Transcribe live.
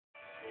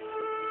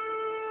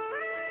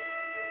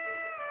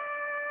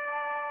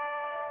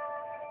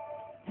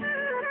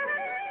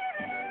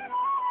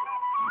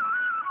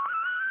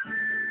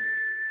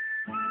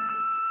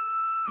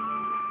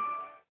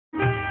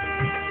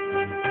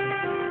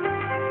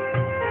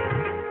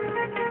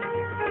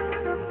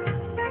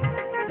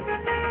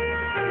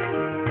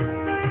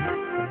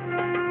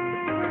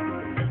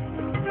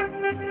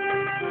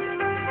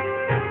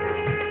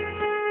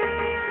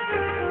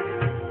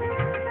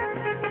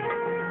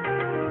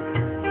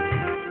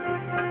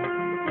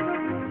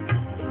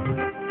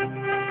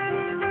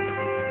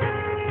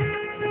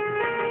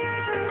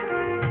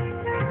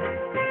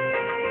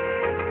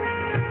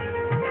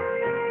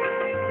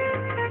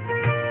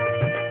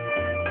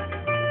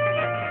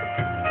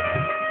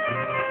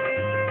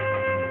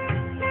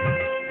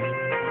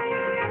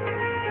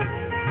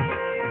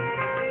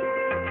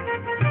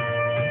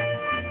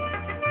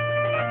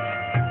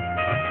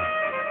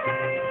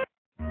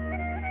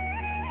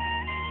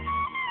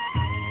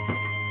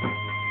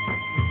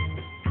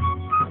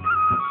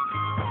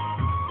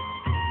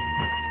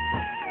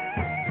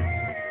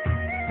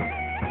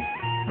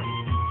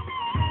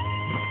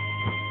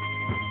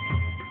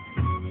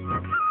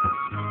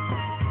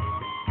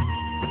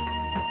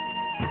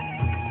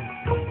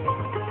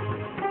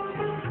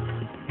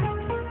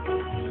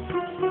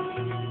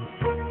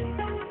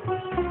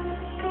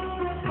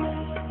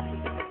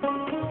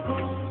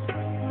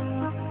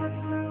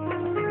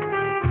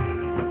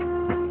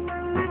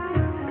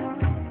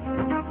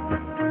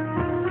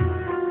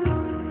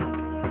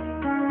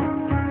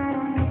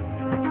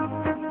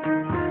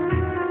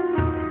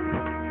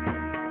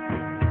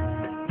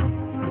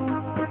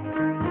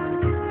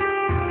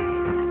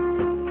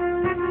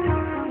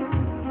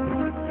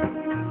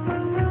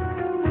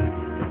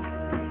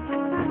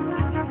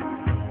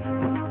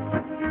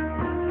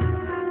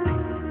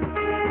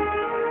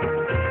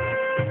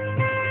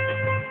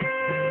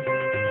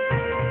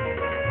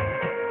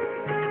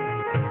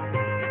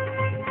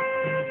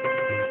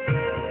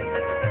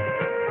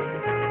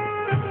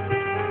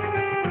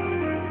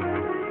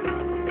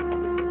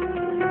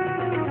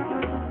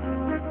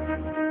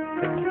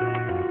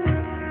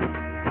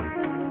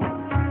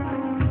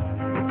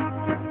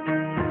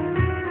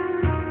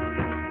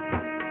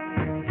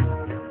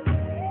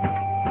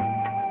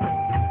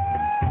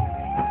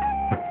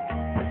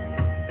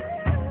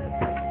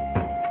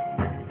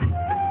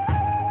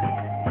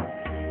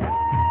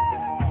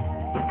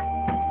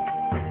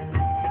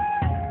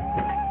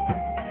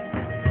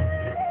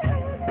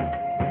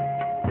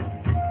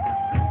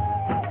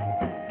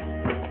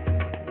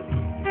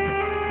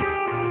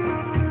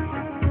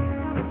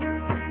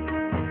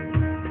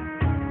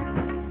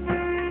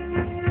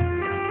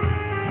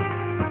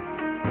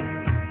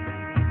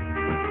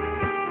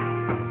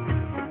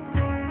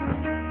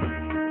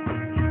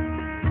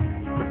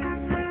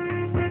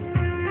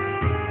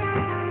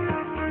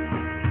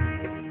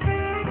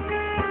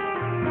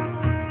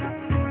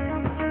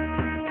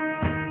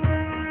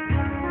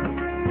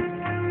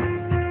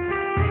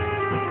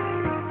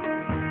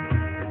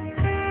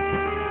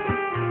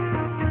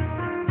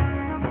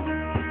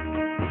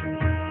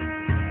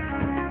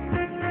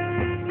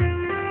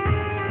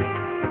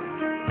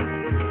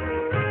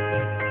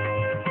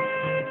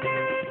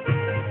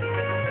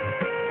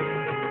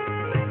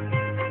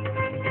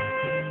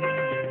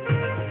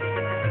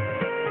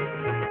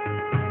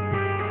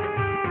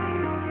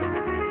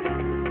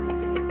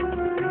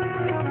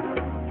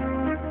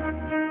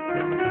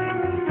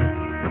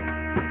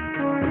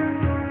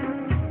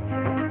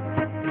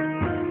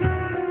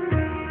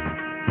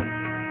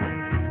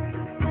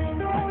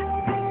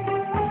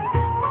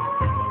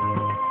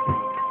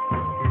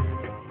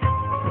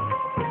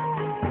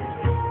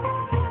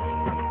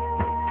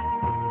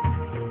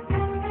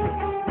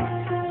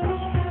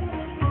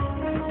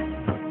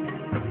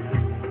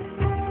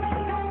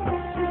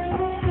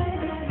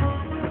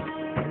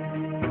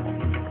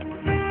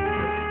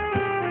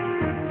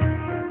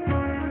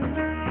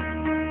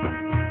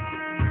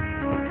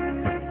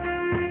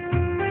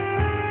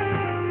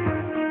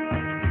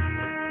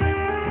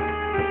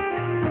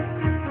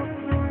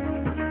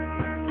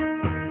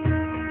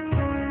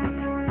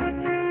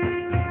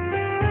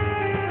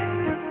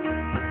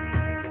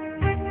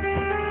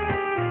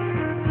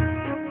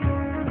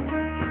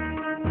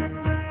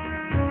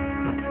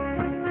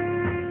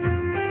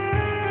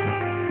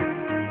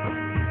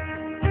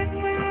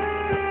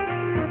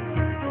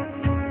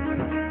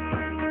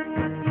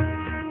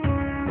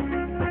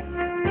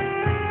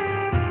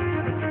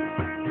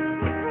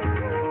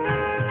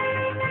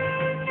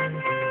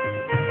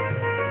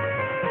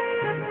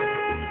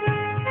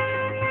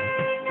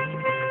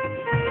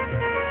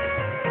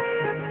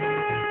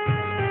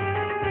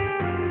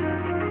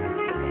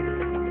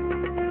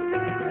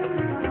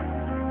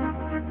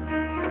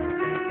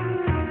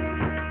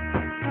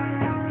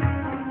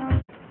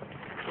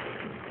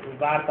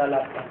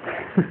वार्तालाप का।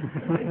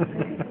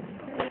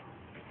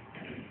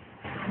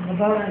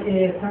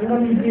 ये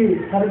संगम जी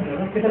सर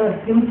कितना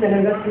दिन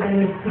चलेगा,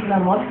 कितना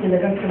मास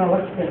चलेगा, कितना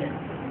वर्ष चलेगा?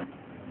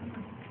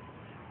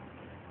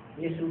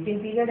 ये शूटिंग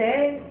पीरियड है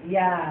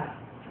या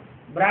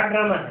ब्रॉड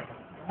ड्रामा है?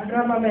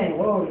 ड्रामा में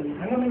वो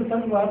संगम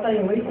सर्ग आता है,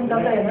 वही कुछ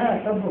आता है ना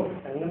सब।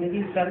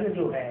 संगम सर्ग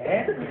जो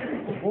है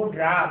वो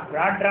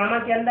ब्रॉड ड्रामा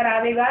के अंदर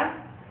आवेगा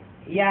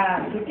या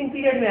शूटिंग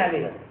पीरियड में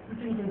आवेगा?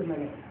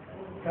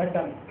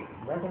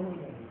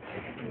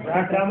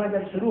 ब्रॉड ड्रामा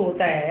जब शुरू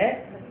होता है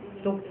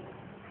तो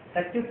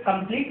सचिव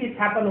कंप्लीट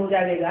स्थापन हो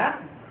जाएगा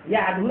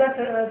या अधूरा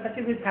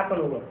सचिव स्थापन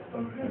होगा?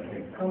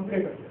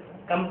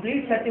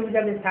 कंप्लीट सचिव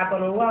जब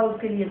स्थापन होगा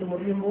उसके लिए तो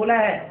मुरली में बोला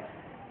है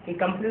कि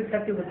कंप्लीट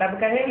सचिव तब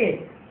कहेंगे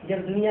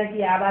जब दुनिया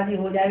की आबादी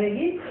हो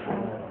जाएगी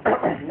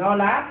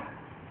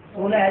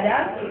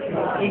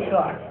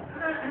 9,16,108।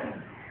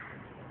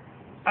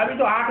 अभी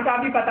तो 8 का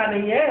भी पता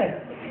नहीं है।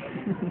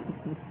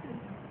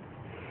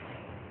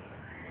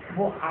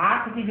 वो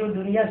 8 की जो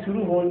दुनिया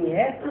शुरू होनी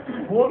है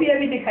वो भी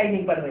अभी दिखाई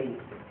नहीं पड़ रही।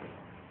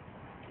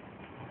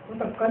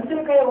 तो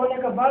कंचन का होने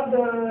के बाद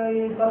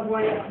ये सब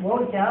वो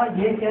क्या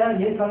ये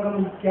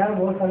संगम क्या,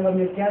 वो संगम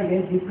में क्या,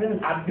 ये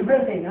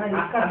डिफरेंस है ना,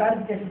 इसका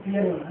कार्य कैसे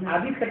क्लियर होना?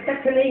 अभी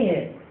प्रत्यक्ष नहीं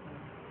है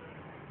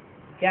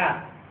क्या?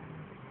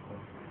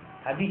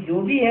 अभी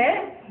जो भी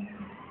है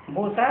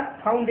वो सब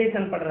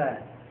फाउंडेशन पड़ रहा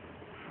है।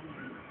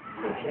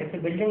 जैसे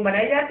बिल्डिंग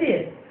बनाई जाती है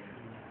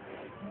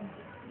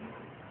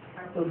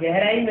तो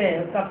गहराई में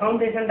उसका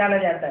फाउंडेशन डाला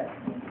जाता है,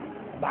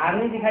 बाहर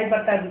नहीं दिखाई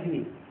पड़ता है कुछ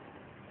भी।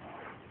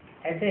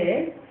 ऐसे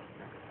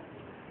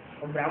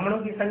ब्राह्मणों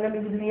की संगम की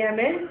दुनिया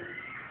में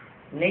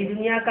नई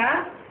दुनिया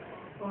का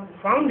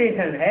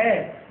फाउंडेशन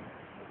है,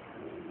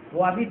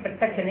 वो अभी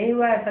प्रत्यक्ष नहीं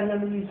हुआ है।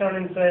 संगम की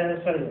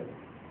स्वर्ग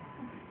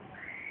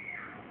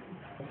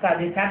उसका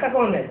अधिष्ठाता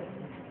कौन है?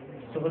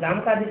 सुखधाम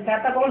का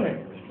अधिष्ठाता कौन है?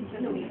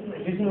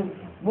 विष्णु।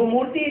 वो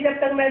मूर्ति जब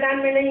तक मैदान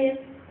में नहीं है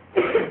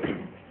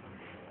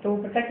तो वो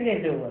प्रत्यक्ष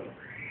कैसे होगा?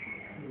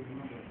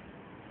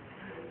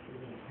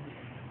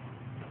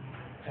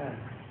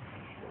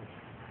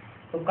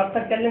 तो कब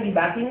तक चलने की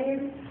बात ही नहीं है।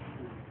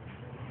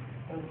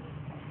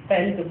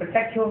 पहले तो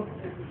प्रत्यक्ष हो,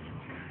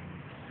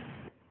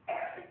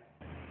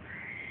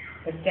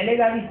 तो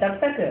चलेगा भी तब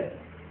तक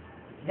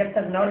जब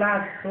तक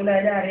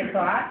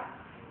 9,16,108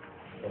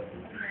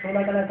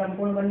 16 कला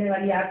संपूर्ण बनने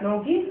वाली आत्माओं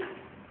की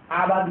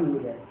आबादी हो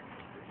जाए।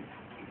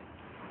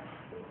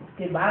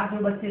 उसके बाद जो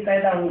बच्चे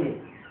पैदा होंगे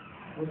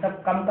वो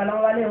सब कम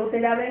कलाओं वाले होते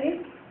जाएंगे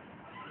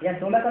या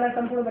 16 कला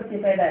संपूर्ण बच्चे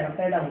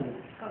पैदा होंगे?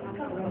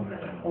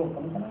 वो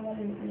कम कलाओं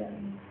वाले होते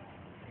जाएंगे।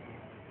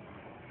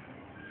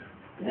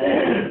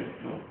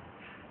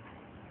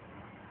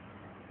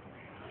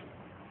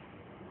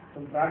 तो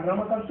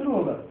ड्रामा कब शुरू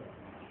होगा?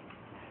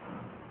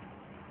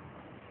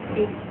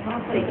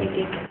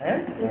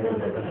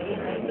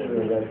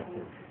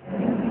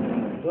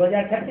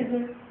 2036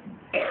 में।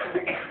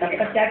 तब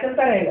तक क्या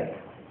चलता रहेगा?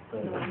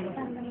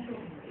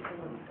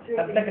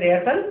 तब तक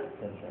रिहर्सल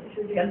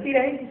चलती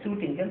रहेगी,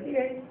 शूटिंग चलती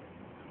रहेगी।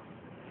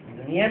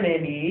 दुनिया में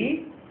भी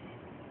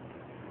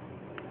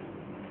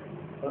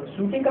और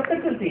शूटिंग कब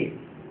तक चलती है?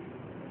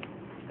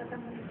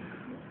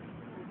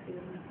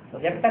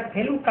 जब तक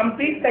फिल्म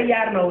कंप्लीट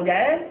तैयार न हो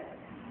जाए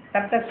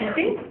तब तक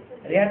शूटिंग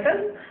रिहर्सल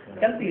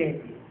चलती रहती है।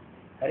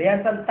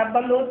 रिहर्सल तब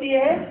बंद होती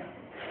है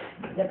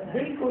जब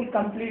बिल्कुल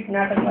कंप्लीट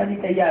नाटकबाजी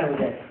तैयार हो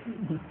जाए।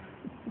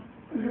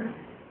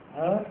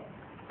 और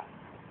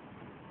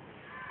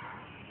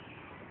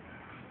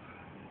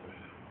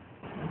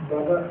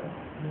बाबा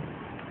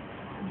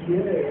ये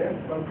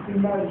भक्ति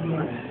मार्ग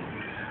में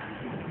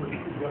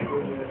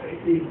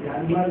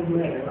ज्ञान मार्ग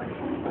में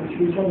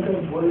शीशम से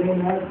बोले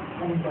ना,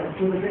 हम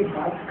बच्चों से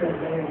बात कर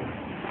रहे हैं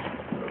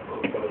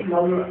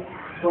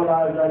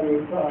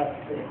 16,108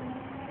 से।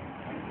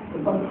 तो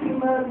भक्ति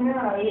मार्ग में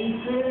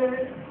ऐसे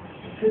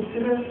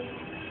चित्र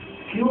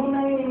क्यों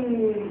नहीं,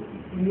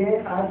 ये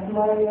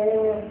आत्मा ने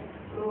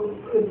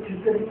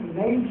चित्र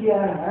नहीं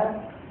किया है,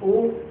 वो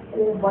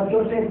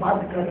बच्चों से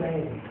बात कर रहे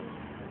हैं।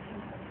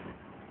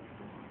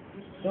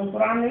 तो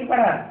कुरान नहीं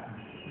पढ़ा?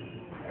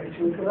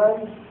 कुरान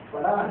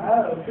पढ़ा है,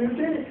 फिर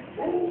भी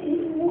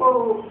वो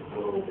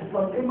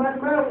भक्ति मार्ग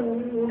में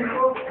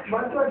उनको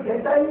महत्व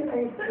देता ही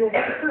नहीं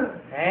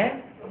है,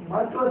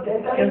 महत्व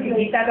देता ही नहीं।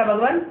 गीता का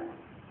भगवान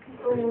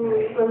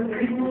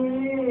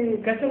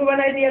कृष्ण को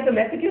बनाई दिया तो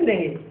महत्व क्यों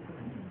देंगे?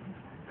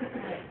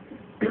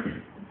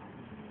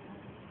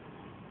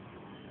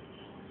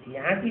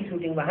 यहाँ की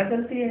शूटिंग वहाँ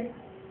चलती है,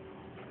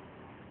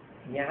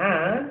 यहाँ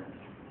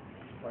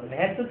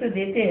महत्व तो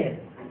देते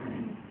हैं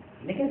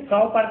लेकिन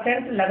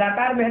 100%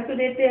 लगातार महत्व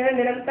देते हैं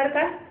निरंतर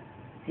का,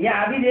 या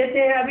अभी देते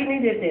हैं अभी नहीं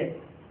देते हैं?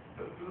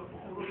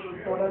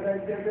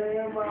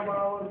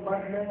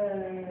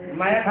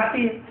 माया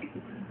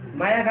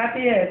खाती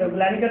है तो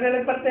गुलामी करने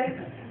लग पड़ते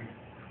हैं,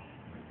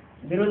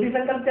 विरोधी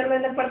संकल्प चलने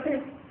लग पड़ते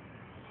हैं।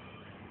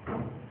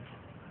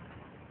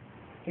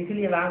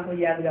 इसलिए वहां को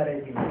यादगार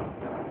है जी।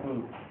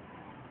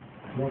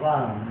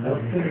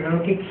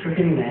 लौकिक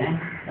शूटिंग में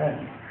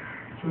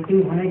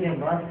शूटिंग होने के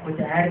बाद कुछ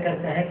ऐड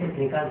करते हैं, कुछ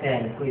निकालते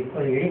हैं, कोई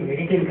कोई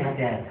एडिटिंग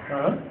कहते हैं।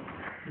 हाँ,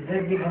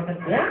 इधर भी हो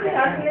सकता है।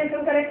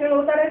 ट्रांसलेशन करेक्शन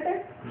होता रहता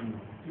है।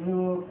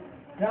 जो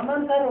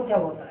ब्राह्मण सर वो क्या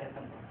होता है?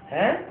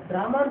 हैं?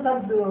 ब्राह्मण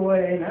शब्द वो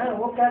है ना,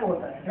 वो क्या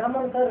होता है?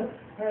 ब्राह्मण सर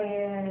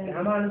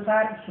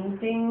क्रमानुसार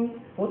शूटिंग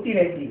होती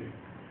रहती है,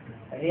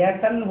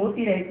 रिहर्सल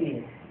होती रहती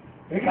है,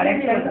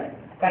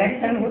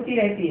 करेक्शन होती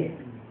रहती है,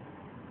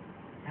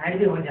 ऐड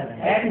भी हो जाता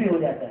है। ऐड भी हो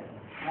जाता है।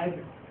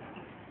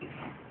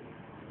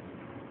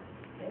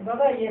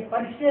 बाबा ये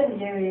पर्शियन,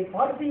 ये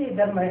पारसी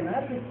धर्म है ना,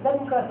 इस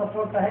धर्म का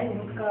सपोर्ट है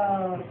इनका।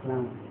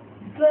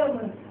 इस्लाम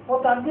वो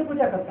तो अग्नि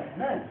पूजा करता है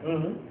ना,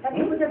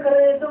 अग्नि पूजा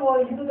करे तो वो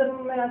हिंदू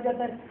धर्म में आ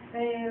जाता है,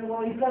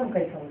 वो इस्लाम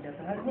कैसा हो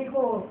जाता है? अग्नि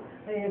को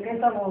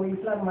कैसा वो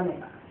इस्लाम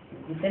मानेगा?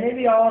 जितने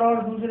भी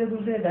और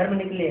दूसरे धर्म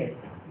निकले हैं,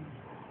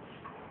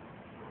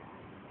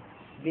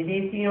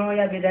 विदेशियों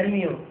या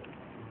विधर्मियों,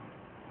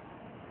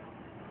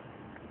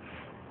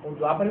 वो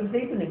द्वापर युग से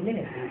ही तो निकले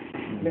हैं।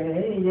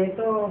 नहीं, ये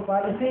तो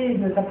पारसी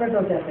सेपरेट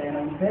हो जाते हैं ना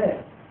उनसे,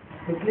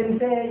 मुस्लिम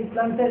से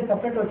इस्लाम से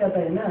सेपरेट हो जाता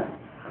है ना।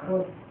 तो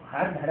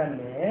हर धर्म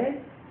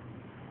में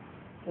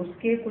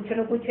उसके कुछ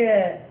न कुछ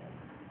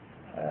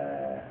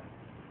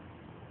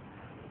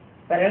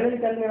पैरेलल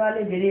चलने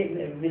वाले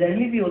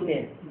विधर्मी भी होते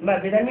हैं,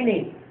 विधर्मी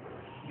नहीं,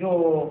 जो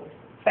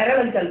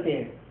पैरेलल चलते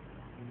हैं,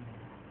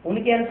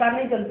 उनके अनुसार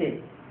नहीं चलते,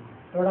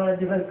 थोड़ा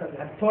डिफर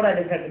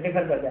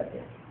कर जाते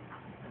हैं।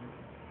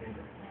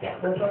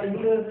 तो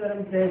हिंदू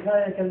धर्म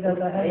जैसा चल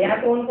जाता है, या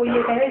तो उनको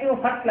ये कहे कि वो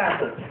फर्स्ट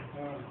क्लास हो।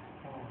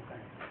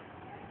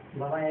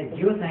 बाबा ये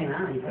ज्यूस है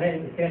ना,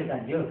 इस्राएल का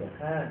ज्यूस,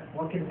 हाँ,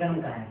 वो किस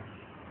धर्म का है?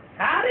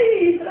 सारे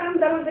इस्लाम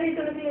धर्म से ही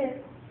तो निकले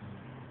हैं।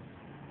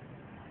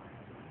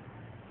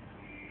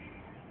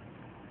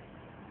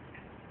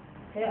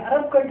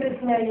 अरब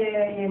कंट्रीज में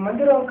ये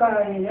मंदिरों का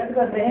याद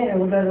करते हैं,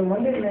 उधर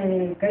मंदिर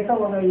में कैसा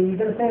होगा,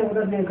 इधर से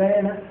उधर भी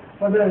गए ना,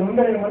 उधर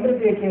मंदिर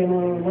देखे,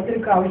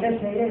 मंदिर का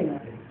अवशेष नहीं है ना।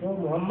 तो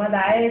मोहम्मद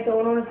आए तो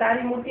उन्होंने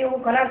सारी मूर्तियों को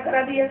खलास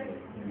करा दिया।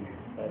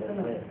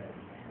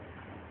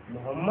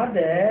 मोहम्मद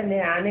ने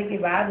आने के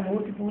बाद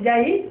मूर्ति पूजा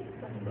ही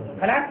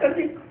खलास कर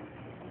दी।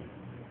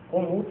 वो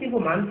मूर्ति को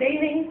मानते ही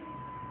नहीं,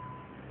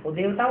 वो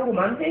देवताओं को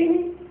मानते ही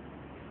नहीं,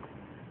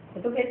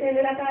 वो तो कहते हैं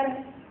निराकार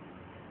है।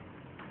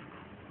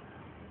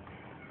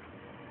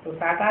 तो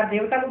साकार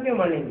देवता को क्यों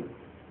मानेंगे?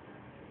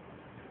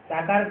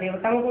 साकार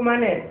देवताओं को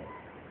माने,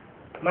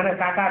 माने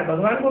साकार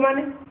भगवान को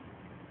माने।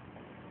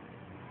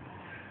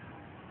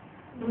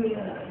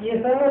 ये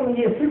सर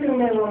ये शूटिंग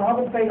में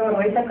मोहब्बत का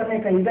वैसा करने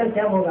का इधर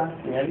क्या होगा?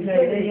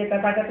 ये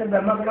तथाकथित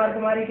ब्रह्मा कुमार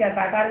कुमारी क्या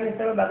साकार में इस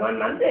समय भगवान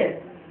मानते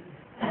हैं?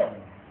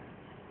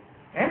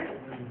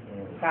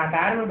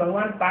 साकार में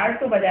भगवान पार्ट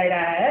तो बजाय रहा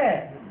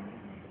है,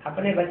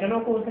 अपने वचनों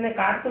को उसने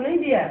काट तो नहीं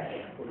दिया।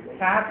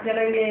 साथ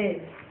चलेंगे,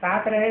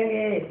 साथ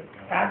रहेंगे,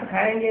 साथ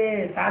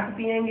खाएंगे, साथ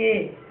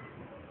पिएंगे,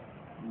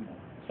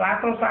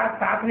 स्वास्थों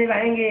साथ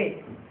निभाएंगे,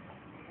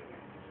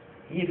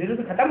 ये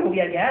विरुद्ध खत्म हो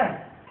गया क्या?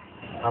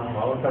 हम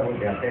बहुत सब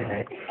जाते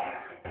हैं,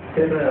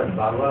 फिर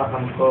बाबा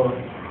हमको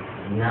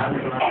ज्ञान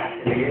सुनाने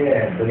के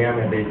लिए दुनिया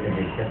में भेजते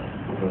हैं।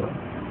 तो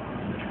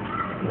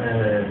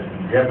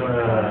जब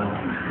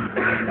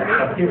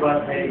सबकी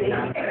बात है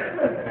ज्ञान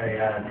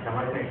या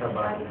समझने का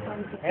बात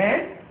है,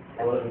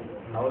 वो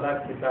 9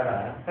 लाख सितारा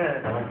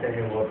समझते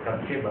हैं, वो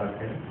सबकी बात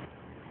है।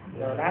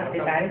 9 लाख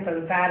सितारे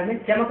संसार में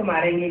चमक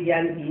मारेंगे,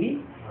 ज्ञान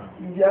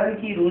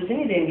की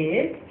रोशनी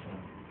देंगे,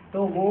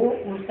 तो वो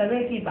उस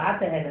समय की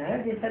बात है ना,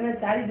 जिस समय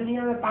सारी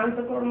दुनिया में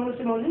 500 करोड़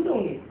मनुष्य मौजूद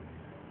होंगे।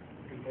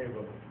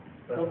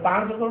 तो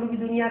 500 करोड़ की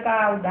दुनिया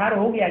का उद्धार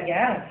हो गया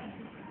क्या?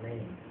 नहीं।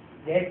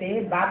 जैसे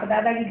बाप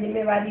दादा की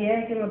जिम्मेवारी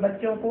है कि मैं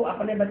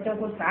अपने बच्चों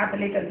को साथ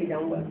लेकर के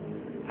जाऊंगा,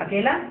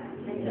 अकेला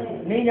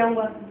नहीं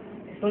जाऊंगा।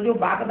 तो जो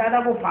बाप दादा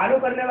को फॉलो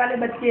करने वाले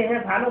बच्चे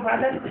हैं, फॉलो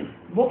फादर,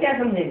 वो क्या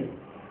समझेंगे?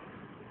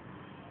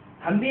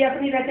 हम भी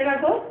अपनी रचना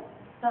को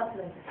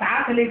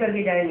साथ लेकर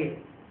के जाएंगे।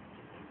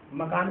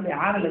 मकान में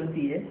आग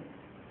लगती है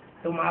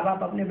तो माँ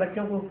बाप अपने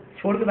बच्चों को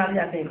छोड़ के भाग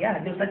जाते हैं क्या?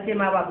 जो सच्चे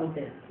माँ बाप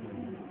होते हैं,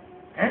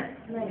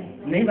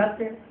 नहीं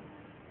भागते।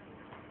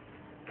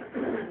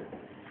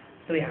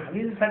 तो यहाँ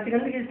भी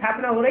सत्यखंड की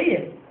स्थापना हो रही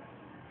है।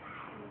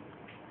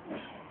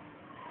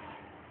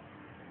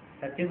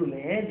 सत्ययुग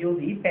में जो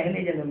भी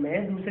पहले जन्म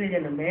में, दूसरे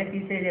जन्म में,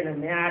 तीसरे जन्म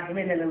में,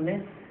 8वें जन्म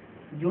में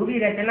जो भी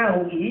रचना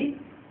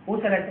होगी,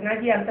 उस रचना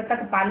की अंत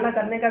तक पालना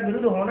करने का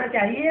विरुद्ध होना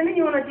चाहिए या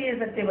नहीं होना चाहिए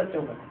सच्चे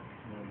बच्चों का?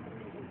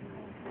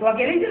 तो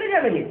अकेले ही चले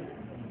जाएंगे?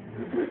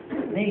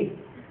 नहीं,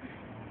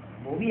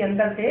 वो भी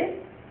अंदर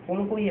से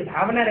उनको ये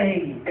भावना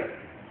रहेगी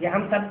कि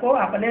हम सबको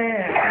अपने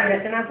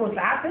रचना को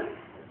साथ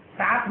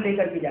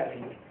लेकर के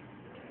जाएंगे।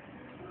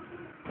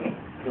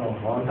 तो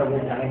मौन तक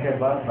जाने के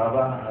बाद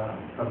बाबा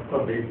सबको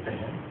भेजते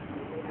हैं,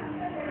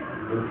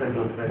 दूसरे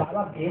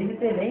बाबा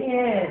भेजते नहीं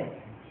है,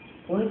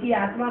 उनकी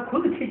आत्मा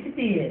खुद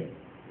खींचती है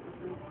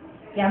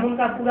कि हम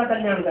उनका पूरा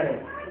कल्याण करें।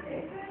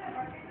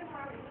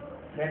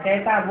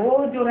 रचयिता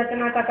वो जो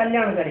रचना का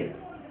कल्याण करे।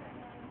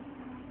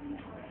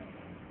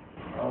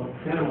 और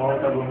फिर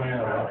मौत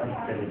में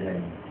वापस चले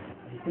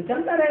जाएंगे। तो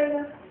चलता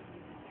रहेगा,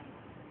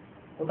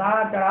 उतार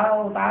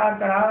चढ़ाओ उतार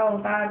चढ़ाओ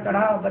उतार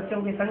चढ़ाओ,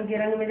 बच्चों के संग के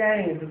रंग में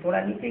जाएंगे तो थोड़ा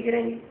नीचे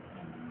गिरेंगे,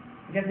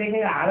 जब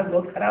देखेंगे हालत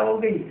बहुत खराब हो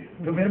गई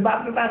तो फिर बाप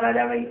के पास आ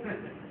जा भाई।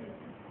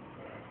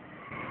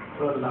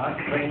 तो लास्ट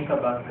ट्रेन का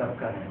बात कब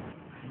का है?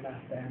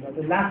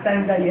 तो लास्ट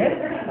टाइम का ये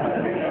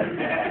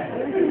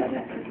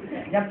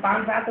जब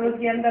 5-7 रोज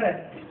के अंदर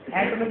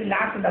ऐसे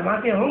लास्ट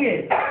धमाके होंगे,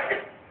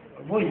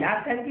 वो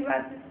लास्ट टाइम की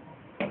बात है।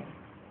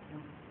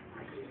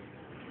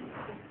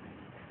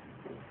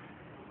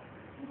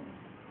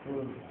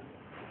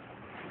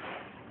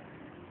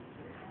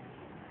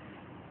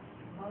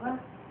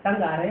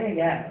 तंग आ रहे हैं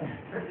क्या?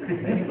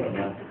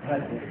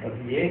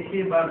 एक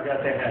ही बार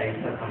जाते हैं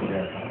ऐसा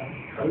समझा था,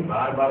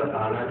 बार बार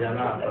आना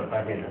जाना पता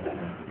ही नहीं।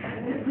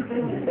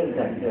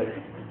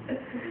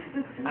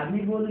 अभी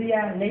बोल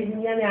दिया नई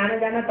दुनिया में आना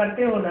जाना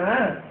करते हो ना,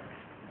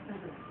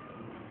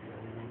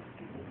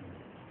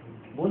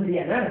 बोल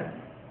दिया ना,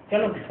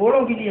 चलो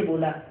थोड़ों के लिए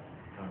बोला,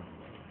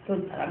 तो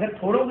अगर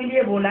थोड़ों के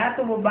लिए बोला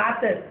तो वो बात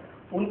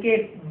उनके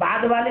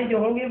बाद वाले जो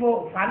होंगे वो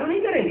फॉलो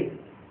नहीं करेंगे,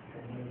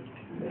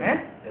 हैं?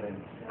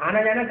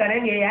 आना जाना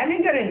करेंगे या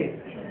नहीं करेंगे?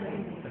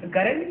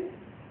 करेंगे।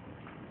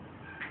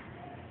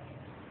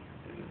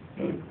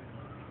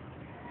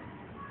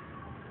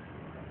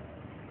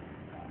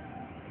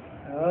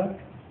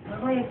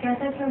 ये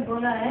कैसे में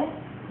बोला है,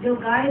 जो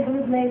गाय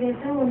दूध नहीं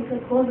देते उनको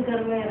खोद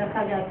घर में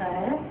रखा जाता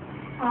है।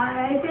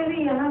 ऐसे भी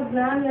यहाँ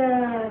ज्ञान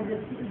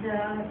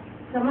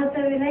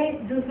समझते भी नहीं,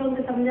 दूसरों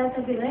को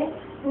समझाते भी नहीं,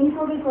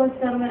 उनको भी खोद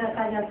घर में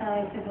रखा जाता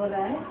है, ऐसे बोला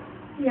है।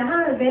 यहाँ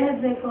बेहद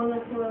देखो,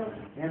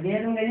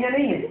 बेहद में गलियाँ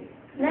नहीं है,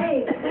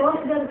 नहीं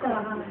कोस घर का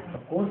रहा है।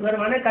 कोस घर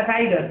माने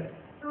कसाई घर,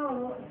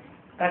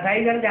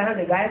 कसाई घर जहाँ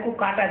से गाय को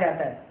काटा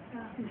जाता है।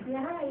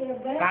 यहाँ ये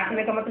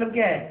काटने का मतलब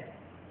क्या है?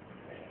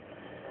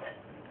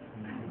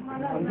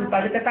 उनकी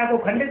पवित्रता को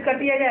खंडित कर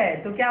दिया जाए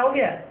तो क्या हो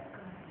गया?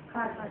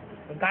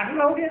 तो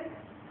काटना हो गया।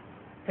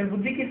 फिर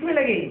बुद्धि किसमें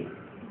लगेगी?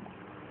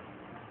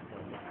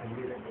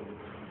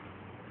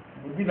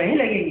 बुद्धि वहीं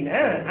लगेगी ना,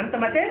 अंत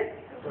मते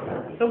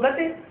तो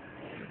गते,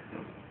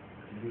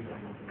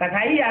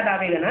 कसाई याद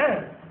आवेगा ना।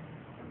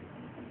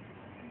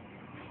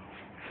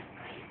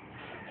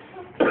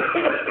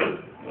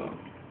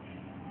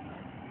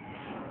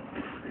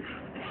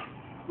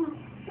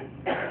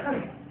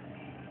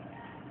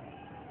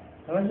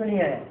 समझ में नहीं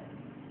आया?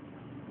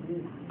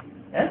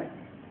 हैं?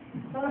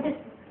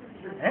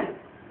 हैं?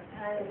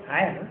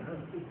 आया ना?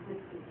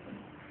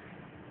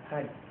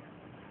 हाँ।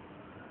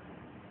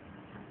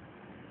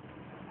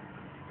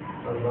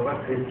 और बाबा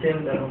क्रिश्चियन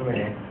धर्म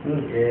में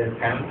ये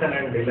सैमसन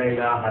एंड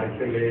डिलाइला,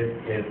 हरक्यूलिस,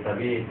 ये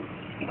सभी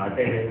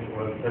आते हैं,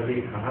 और सभी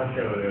कहाँ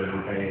से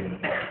उनका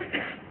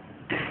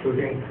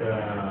शूटिंग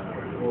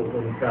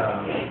उनका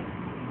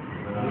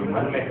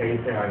मन में कहीं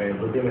से आ गए,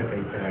 बुद्धि में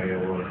कहीं से आ गए?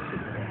 वो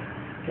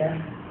क्या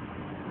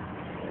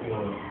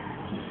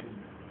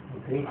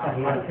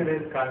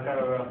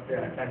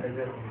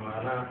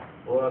माना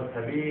वो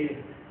सभी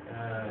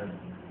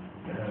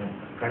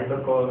खंड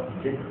को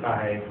जीतता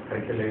है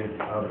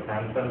हरक्यूलिस, और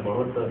सैमसन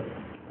बहुत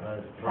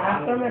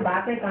शास्त्रों में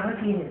बातें कहाँ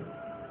की हैं?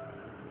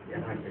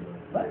 यहाँ के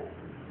बस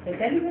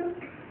क्रिश्चियन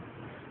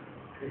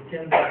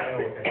क्रिश्चियन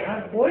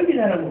कोई भी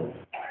धर्म हो,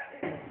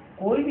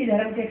 कोई भी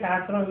धर्म के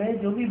शास्त्रों में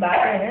जो भी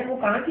बातें हैं वो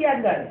कहाँ की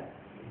यादगार है?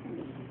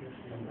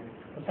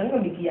 तो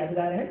संगम की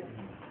यादगार है।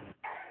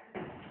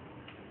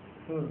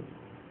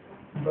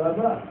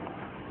 बाबा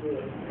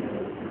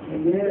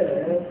ये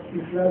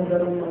इस्लाम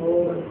धर्म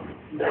और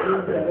हिंदू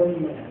धर्म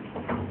में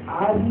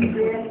आज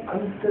के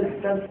अंत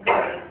तक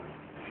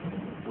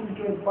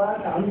उनके पास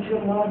अंश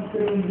मात्र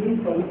ही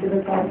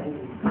पवित्रता हुई।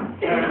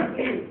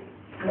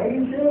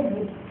 कैसे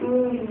मुक्ति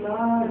न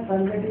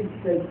संगठित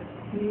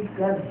शक्ति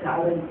का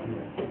धारण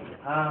किया?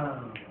 हाँ,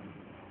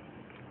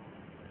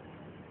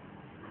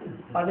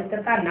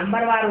 पवित्रता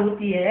नंबरवार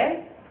होती है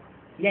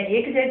या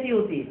एक जैसी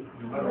होती है?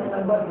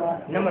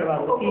 नंबरवार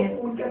होती है।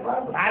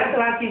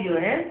 भारतवासी जो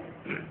हैं,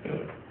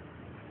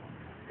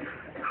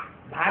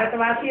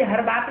 भारतवासी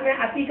हर बात में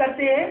अति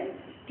करते हैं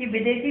कि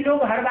विदेशी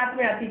लोग हर बात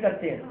में अति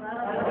करते हैं?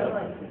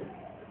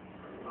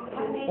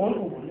 कौन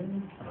को बोले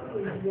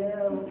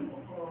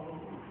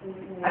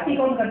अति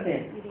कौन करते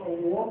हैं?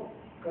 वो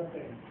करते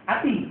हैं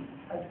अति।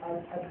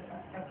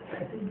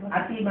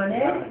 अति माने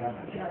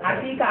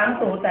अति का अंत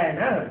होता है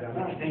ना।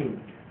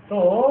 तो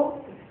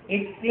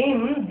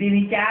एक्सट्रीम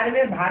विचार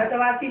में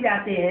भारतवासी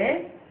जाते हैं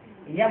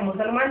या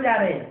मुसलमान जा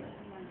रहे हैं?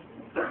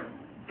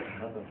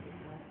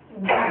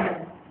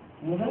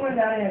 मुसलमान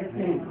जा रहे हैं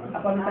एक्सट्रीम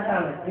अपवित्रता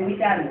में,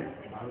 विचार में।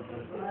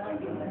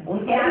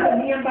 उनके यहाँ तो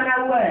नियम बना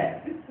हुआ है,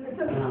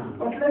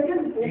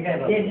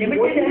 ये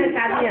लिमिटेड है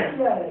शादियाँ,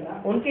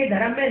 उनके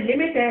धर्म में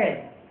लिमिट है,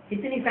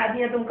 इतनी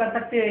शादियाँ तुम कर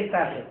सकते हो एक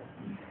साथ,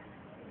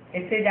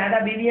 इससे ज्यादा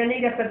बीवियाँ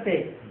नहीं कर सकते।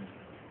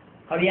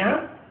 और यहाँ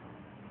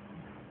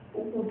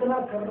उतना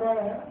कर रहा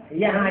है।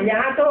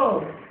 यहाँ तो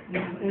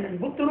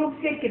गुप्त रूप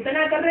से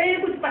कितना कर रहे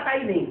हैं कुछ पता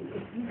ही नहीं।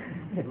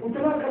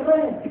 उतना कर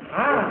रहे हैं।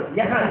 हाँ,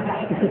 यहाँ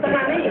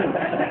उतना नहीं,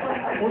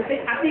 उससे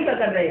अति का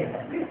कर रहे हैं।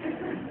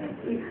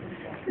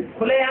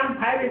 खुलेआम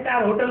 5 स्टार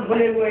होटल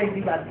खुले हुए हैं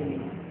इसी बात के लिए।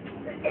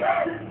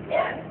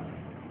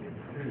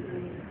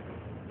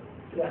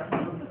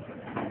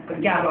 तो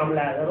क्या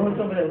मामला है? रोज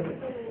तो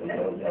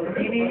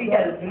टीवी क्या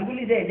बिल्कुल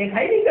ही देखा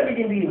ही नहीं कभी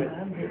जिंदगी में?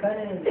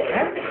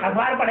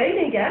 अखबार पढ़े ही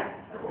नहीं क्या?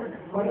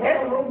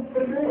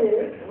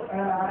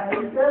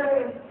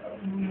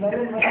 मेरे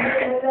मन में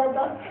रह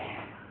जाता।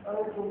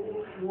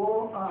 वो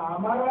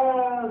हमारा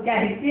क्या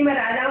हिस्ट्री में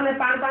राजाओं ने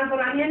 500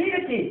 रानियां नहीं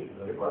रखी?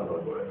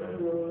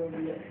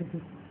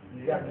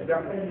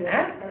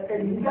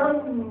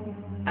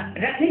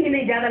 रखी कि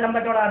नहीं? ज्यादा लंबा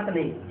चौड़ा अर्थ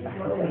नहीं,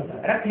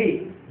 रखी।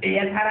 ये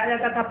अच्छा राजा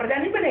का था, प्रजा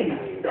नहीं बनेगी।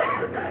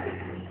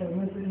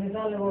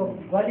 मिसाल वो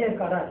ग्वालियर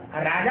का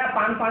राजा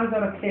 500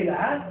 रखेगा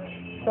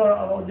तो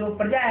जो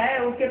प्रजा है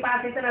उसके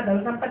पास इतना धन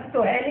संपत्ति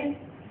तो है नहीं,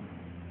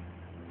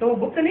 तो वो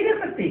गुप्त नहीं रख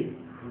सकती।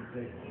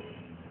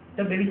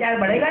 तो विचार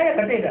बढ़ेगा या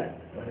घटेगा?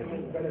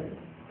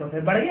 तो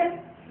फिर बढ़ गया।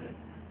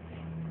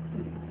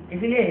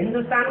 इसलिए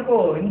हिंदुस्तान को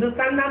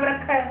हिंदुस्तान नाम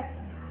रखा है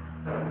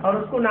और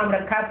उसको नाम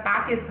रखा है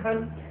पाकिस्तान।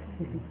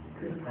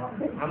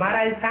 हमारा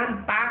स्थान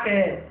पाक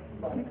है,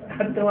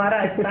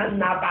 तुम्हारा स्थान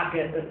नापाक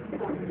है।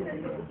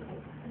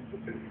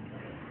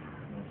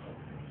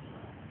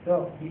 तो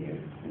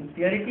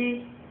प्योरिटी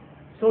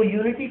तो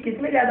यूनिटी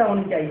किसमें ज्यादा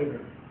होनी चाहिए?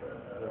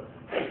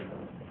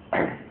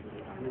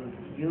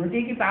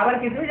 यूनिटी की पावर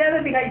किसमें ज्यादा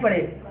दिखाई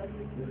पड़े?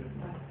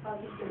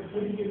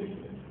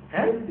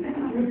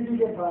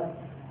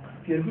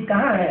 प्योरिटी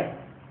कहाँ है?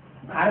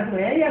 भारत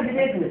में है या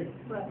विदेश में?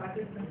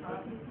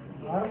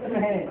 भारत में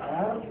है।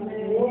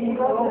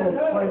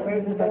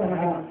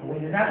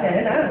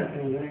 है ना?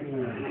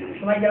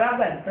 तुम्हारी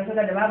जवाब है, प्रश्न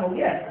का जवाब हो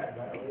गया?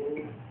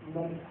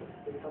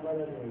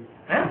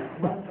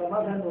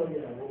 समाधान हो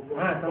गया।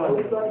 हाँ,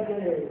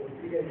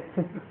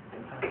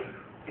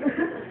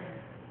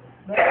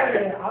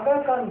 आगा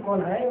खान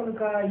कौन है?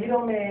 उनका हीरो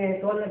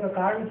में तोड़ने का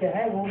कारण क्या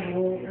है? वो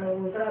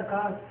उतना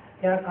का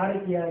क्या कार्य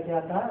किया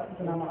गया था,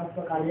 उतना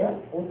महत्व कार्य?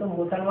 वो तो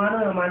मुसलमानों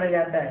में माना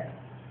जाता है।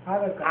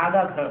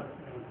 आगा खान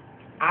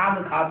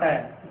आग खाता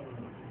है,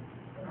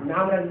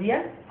 नाम रख दिया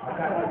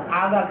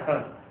आगा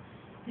खान।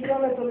 हीरो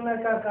में तोड़ने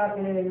का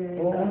कार्य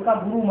वो उनका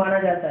गुरु माना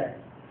जाता है।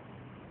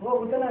 वो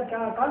उतना क्या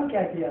काम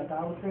क्या किया था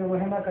उसमें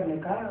महिमा करने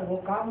का? वो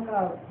काम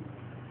का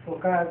वो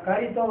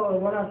कार्य तो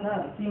बना था।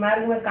 इसी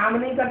मार्ग में काम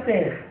नहीं करते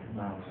हैं,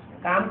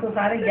 काम तो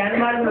सारे ज्ञान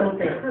मार्ग में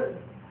होते हैं।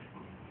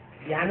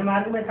 ज्ञान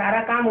मार्ग में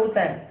सारा काम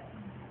होता है।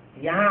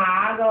 यहाँ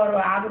आग और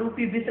आग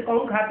रूपी विष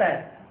कौन खाता है?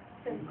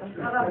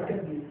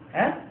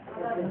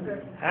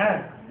 हाँ,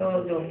 तो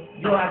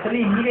जो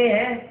असली हीरे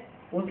हैं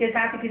उसके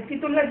साथ किसकी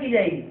तुलना की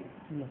जाएगी?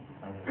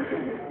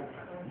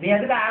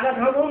 बेहद का आगा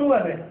खान कौन हुआ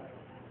फिर?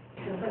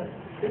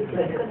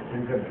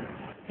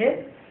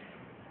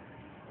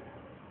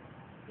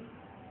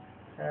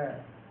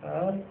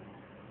 और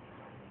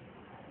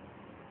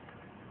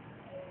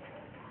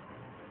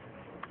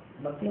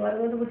भक्ति मार्ग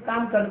में तो कुछ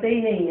काम करते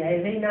ही नहीं है,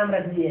 ऐसे ही नाम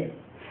रख दिए।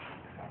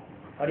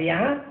 और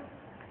यहाँ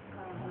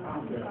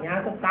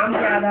तो काम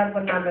के आधार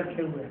पर नाम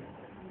रखे हुए हैं।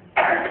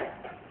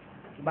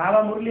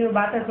 बाबा मुरली में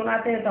बातें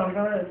सुनाते हैं तो हम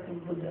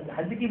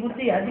हद की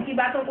बुद्धि हद की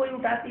बातों को ही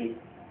उठाती है,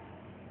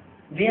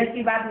 बेहद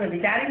की बात में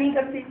विचार ही नहीं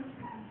करती।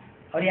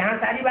 और यहाँ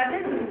सारी बातें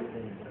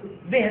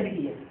बेहद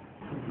की है।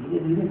 धीरे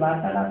धीरे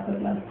वार्तालाप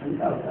करना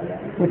हल्का होता है।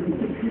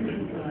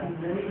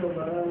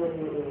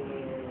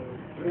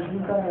 प्रश्न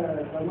का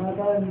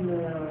समाधान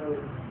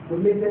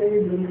मुरली से ही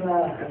मिल रहा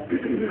है।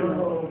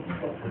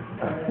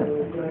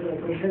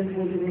 क्वेश्चन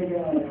पूछने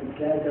का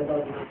क्या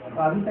जवाब?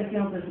 अभी तक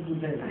क्यों प्रश्न पूछ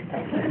रहे?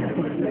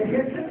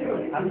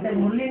 अभी तक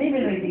मुरली नहीं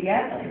मिल रही थी क्या?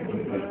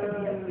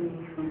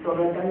 तो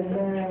टाइम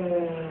में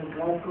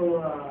क्लास को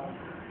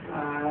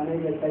आने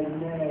के टाइम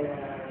में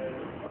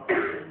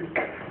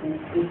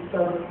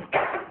उत्तर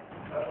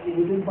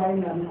विदिन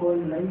पॉइंट हमको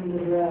नहीं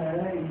मिल रहा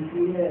है,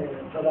 इसलिए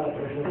थोड़ा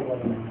प्रेशर हो रहा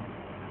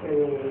है।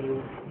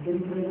 दिन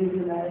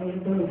प्रतिदिन आएंगे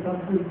तो सब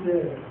कुछ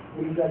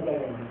मिल जाता है।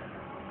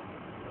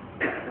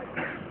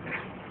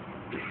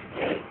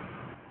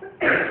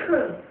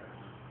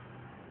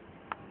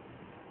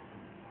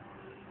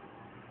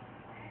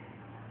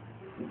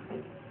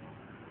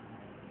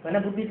 मैंने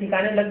बुद्धि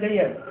ठिकाने लग गई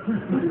है।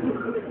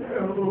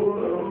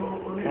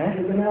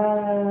 जितना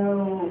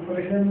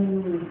प्रश्न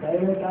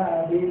पहले था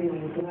अभी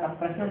उतना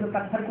प्रश्न तो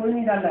पत्थर कोई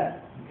नहीं डाला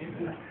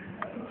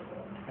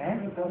है,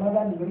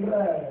 समाधान मिल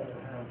रहा है।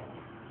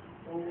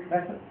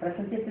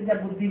 प्रश्न से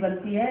जब बुद्धि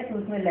बनती है तो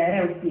उसमें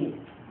लहरें उठती हैं।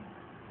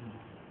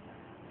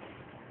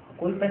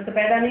 कोई प्रश्न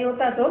पैदा नहीं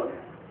होता तो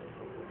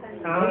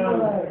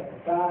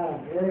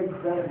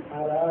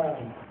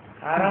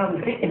आराम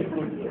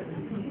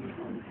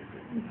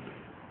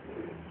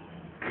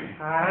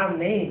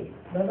नहीं।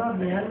 दादा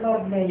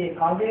म्यांमार में ये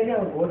कावेरी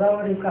और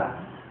गोदावरी का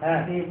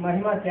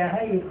महिमा क्या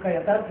है, इसका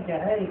यथार्थ क्या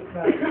है?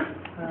 इसका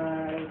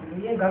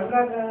ये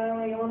गंगा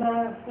यमुना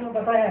को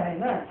बताया है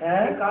ना,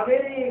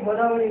 कावेरी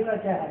गोदावरी का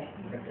क्या है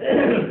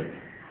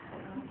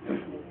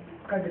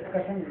का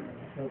डिस्कशन?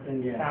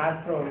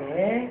 शास्त्रों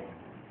में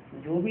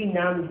जो भी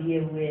नाम दिए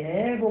हुए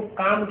हैं वो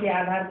काम के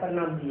आधार पर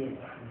नाम दिए हैं।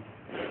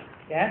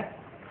 क्या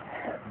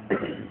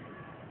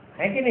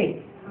है कि नहीं?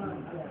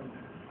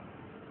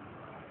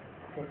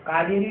 तो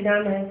कावेरी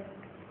नाम है,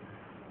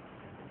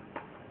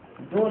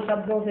 दो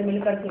शब्दों से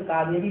मिलकर के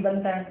कावेरी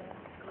बनता है।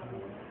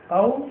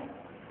 कौ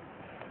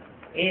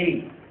एरी,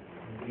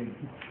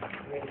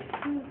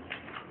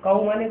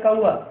 कौ माने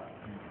कौआ,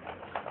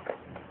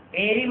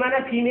 एरी माना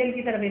फीमेल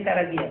की तरफ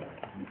इशारा किया।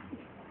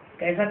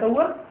 कैसा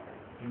कौआ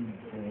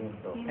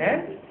है?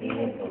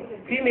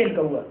 फीमेल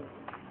कौआ।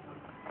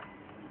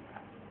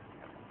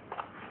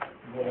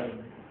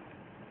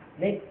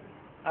 नहीं,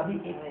 अभी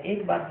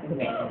एक बात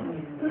सुनिए।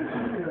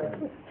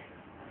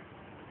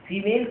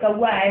 फीमेल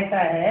कौआ ऐसा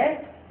है,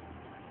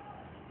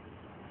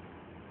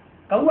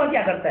 कौआ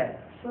क्या करता है?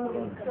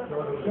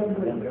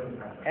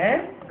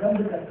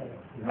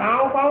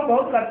 काव काव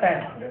बहुत करता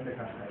है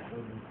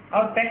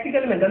और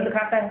प्रैक्टिकल में गंध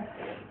खाता है।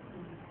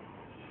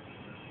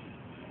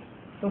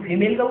 तो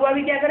फीमेल कौआ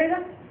भी क्या करेगा?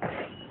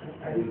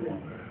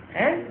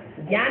 है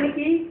ज्ञान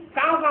की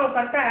काव काव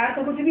करता है,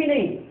 तो कुछ भी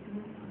नहीं,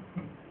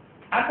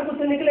 अर्थ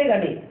कुछ निकलेगा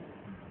नहीं,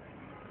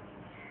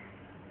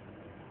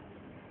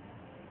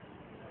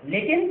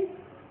 लेकिन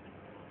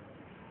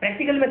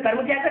प्रैक्टिकल में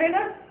कर्म क्या करेगा?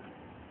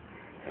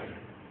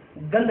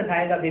 गंध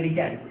खाएगा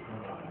बेविचार।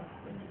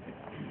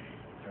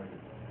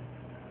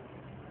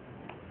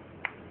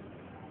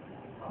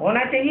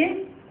 होना चाहिए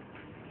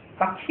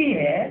पक्षी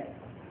है,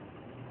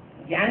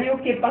 ज्ञान योग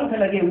के पंख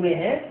लगे हुए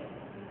हैं,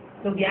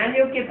 तो ज्ञान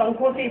योग के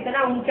पंखों से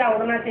इतना ऊंचा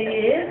उड़ना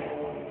चाहिए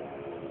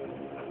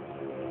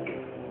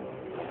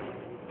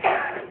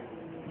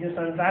जो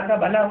संसार का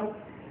भला हो।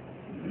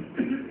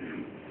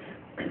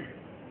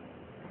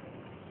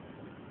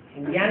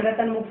 ज्ञान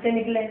रतन मुख से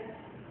निकले।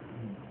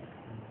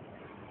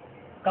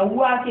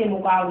 कौआ के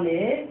मुकाबले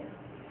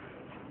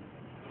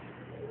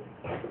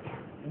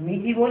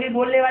मीठी बोली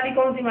बोलने वाली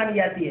कौन सी मानी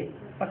जाती है?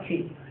 पक्षी,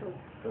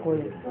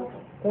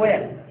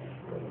 कोयल,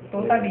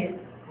 तोता भी है,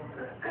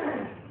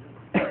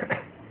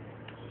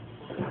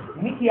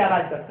 मीठी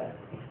आवाज करता है,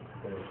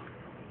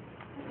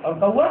 और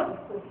कौआ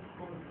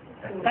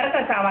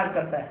कर्कश आवाज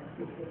करता है,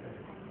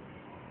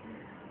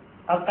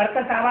 और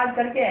कर्कश आवाज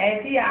करके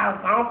ऐसी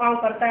काव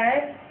काव करता है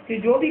कि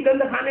जो भी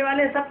गंध खाने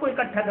वाले हैं सबको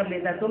इकट्ठा कर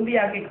लेता है, तुम भी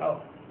आके खाओ।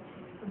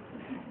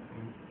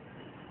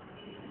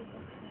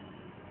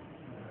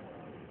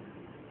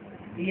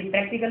 ये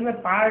प्रैक्टिकल में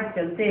पार्ट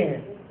चलते हैं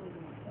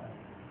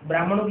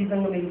ब्राह्मणों की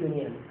संग मेरी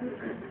दुनिया में।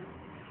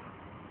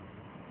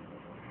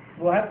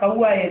 वो है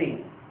कौआ एरी,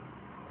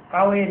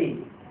 कावेरी।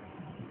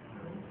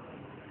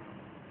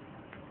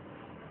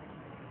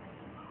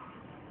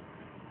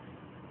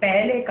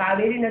 पहले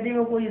कावेरी नदी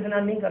में कोई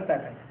स्नान नहीं करता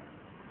था,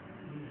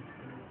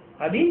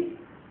 अभी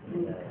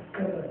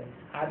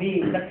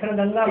दक्षिण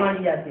गंगा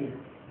मानी जाती है।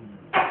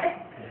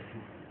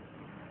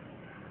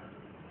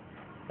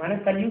 माने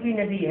कलयुगी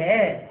नदी है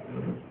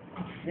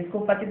जिसको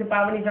पतित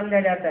पावनी समझा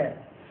जाता है।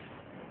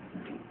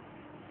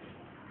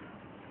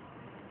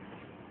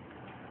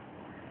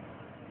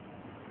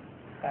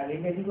 कावेरी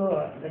नदी को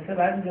दक्षिण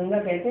भारत गंगा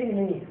कहते हैं कि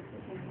नहीं?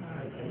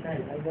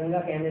 गंगा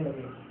कहने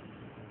लगे,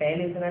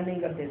 पहले स्नान नहीं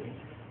करते थे।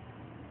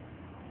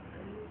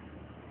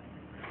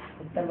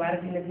 उत्तर भारत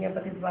की नदियां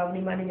पतित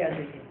पावनी मानी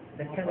जाती थी,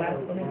 दक्षिण भारत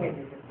को नहीं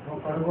कहते थे।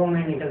 कोरगों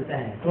में निकलता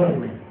है,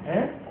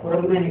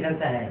 कोर में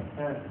निकलता है,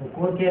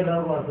 कोर के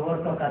लोग और जोर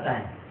को कहता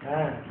है।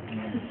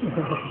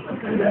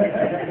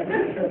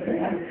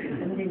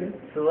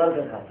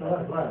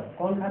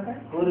 कौन खाता है?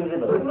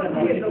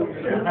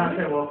 जहाँ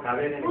से वो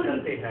कावेरी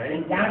निकलती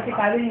है, जहाँ से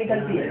कावेरी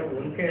निकलती है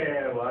उनके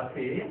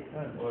वासी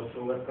वो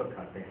सुअर को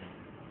खाते हैं।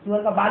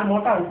 सुअर का बाल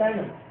मोटा होता है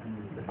ना,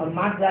 और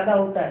मांस ज्यादा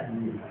होता है,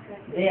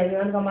 ये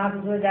अभिमान का मांस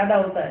उसमें ज्यादा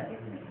होता है।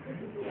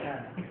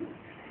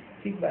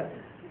 ठीक बात है।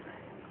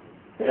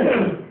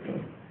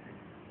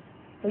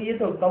 तो ये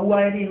तो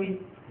कौआरी हुई,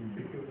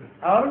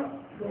 और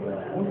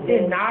उससे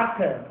नाक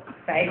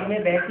साइड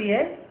में बहती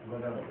है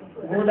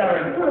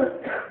गोदावरी।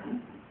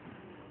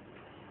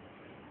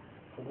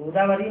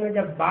 गोदावरी में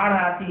जब बाढ़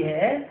आती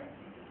है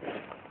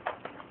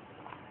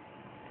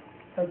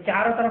तो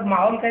चारों तरफ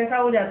माहौल कैसा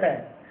हो जाता है?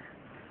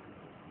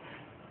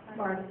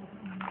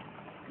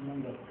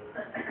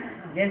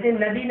 जैसे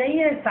नदी नहीं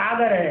है,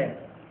 सागर है।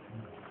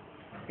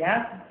 क्या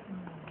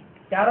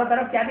चारों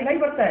तरफ क्या दिखाई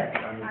पड़ता है?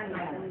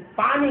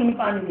 पानी ही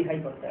पानी दिखाई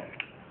पड़ता है,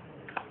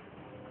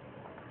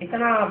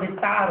 इतना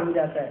विस्तार हो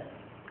जाता है।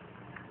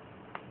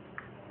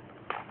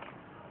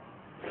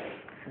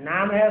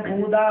 नाम है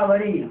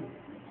गोदावरी।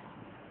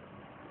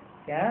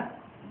 क्या?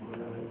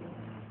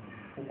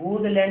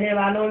 गोद लेने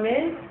वालों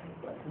में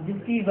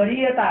जिसकी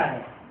वरीयता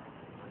है,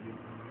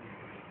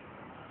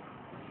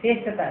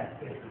 श्रेष्ठता है,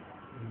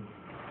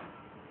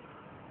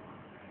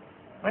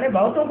 मैंने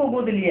बहुतों को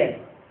गोद लिया है,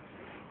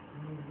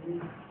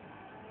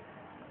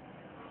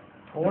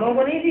 थोड़ों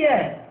को नहीं दिया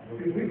है,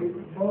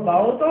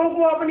 बहुतों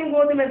को अपनी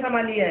गोद में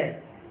समा लिया है,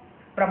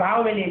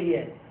 प्रभाव में ले लिया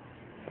है।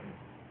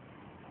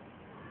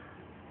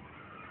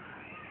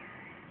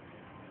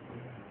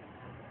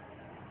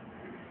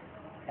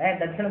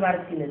 दक्षिण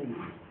भारत की नदी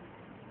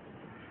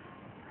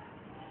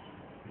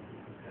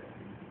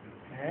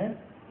है।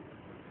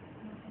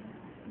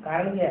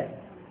 कारण क्या है?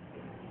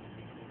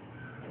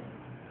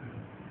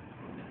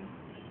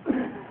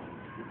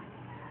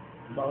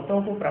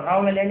 बहुतों को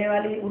प्रभाव में लेने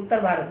वाली उत्तर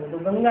भारत में तो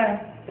गंगा है,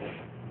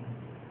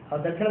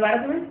 और दक्षिण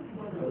भारत में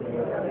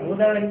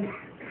गोदावरी।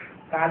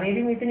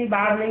 कावेरी में इतनी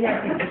बाढ़ नहीं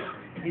आती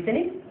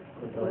जितनी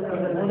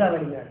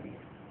गोदावरी में आती है।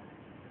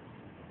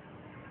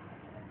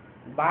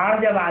 बाढ़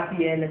जब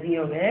आती है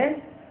नदियों में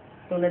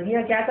तो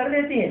नदियां क्या कर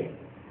देती हैं?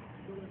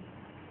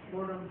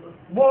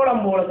 बोड़म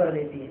बोड़ कर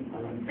देती हैं,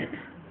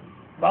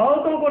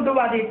 बहुतों को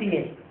डुबा देती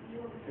हैं।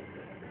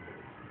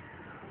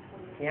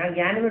 यहाँ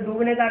ज्ञान में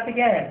डूबने का अर्थ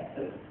क्या है?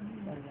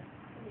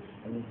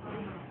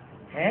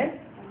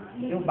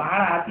 जो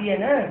बाढ़ आती है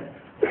ना,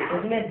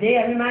 उसमें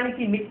देह अभिमान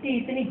की मिट्टी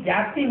इतनी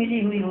जास्ती मिली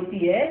हुई होती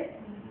है,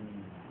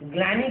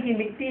 ग्लानि की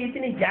मिट्टी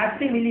इतनी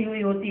जास्ती मिली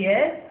हुई होती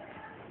है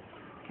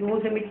कि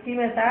उस मिट्टी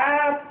में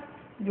सब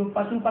जो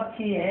पशु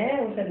पक्षी हैं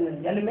उस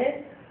जल में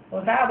वो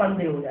सब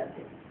अंधे हो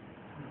जाते हैं।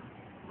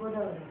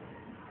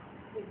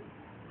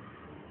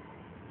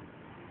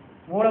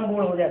 बोड़म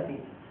बोड़ हो जाती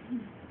है।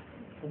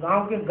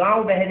 गांव के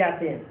गांव बह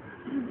जाते हैं।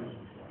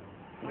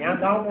 यहाँ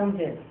गांव कौन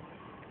से हैं?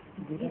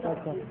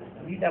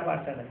 गीता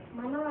पाठशाला।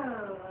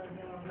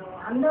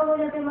 अंदर हो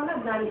जाते माना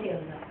ज्ञान के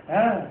अंदर।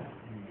 हाँ,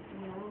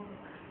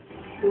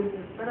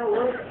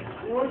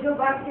 वो जो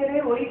बात कह रहे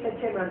हैं वही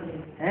सच्चे मान रहे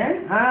हैं।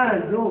 हाँ,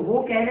 जो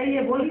वो कह रही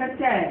है वही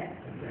सच्चा है।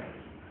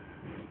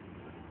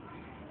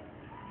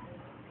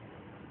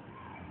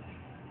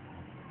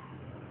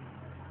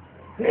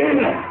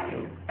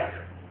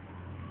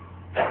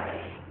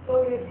 तो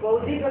ये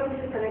बौद्धि धर्म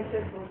से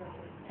कनेक्टेड हो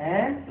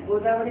हैं?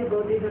 गोदावरी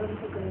बौद्धि धर्म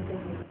से कनेक्टेड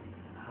हो।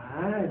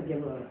 हाँ,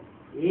 जब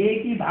एक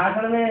ही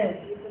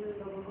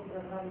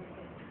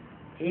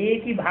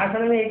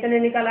भाषण में इतने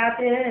निकल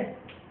आते हैं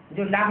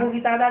जो लाखों की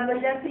तादाद बन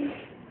जाती है।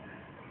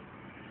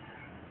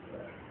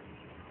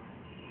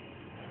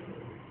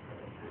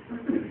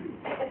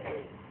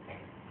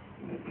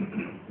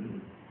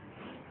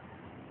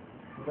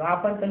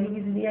 द्वापर कलयुग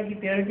की दुनिया की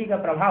प्योरिटी का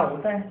प्रभाव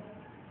होता है।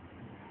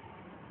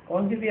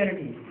 कौन सी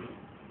प्योरिटी?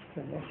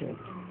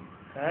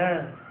 हाँ,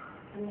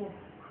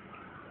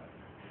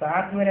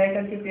 साथ में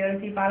रहकर के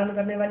प्योरिटी पालन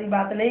करने वाली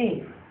बात नहीं,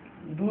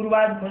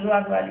 दूरवाद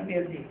खुजवाद वाली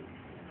प्योरिटी।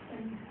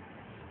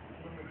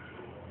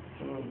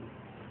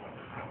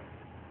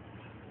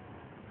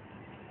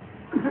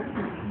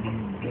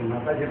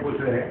 माता जी पूछ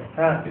रहे हैं,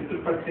 हाँ,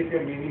 पितृपक्ष के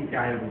मीनिंग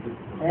क्या है?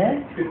 हैं?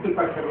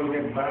 पितृपक्ष बोल के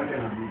बनाते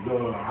ना, जो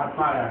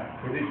आत्मा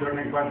शरीर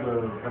छोड़ने के बाद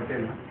करते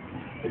हैं ना,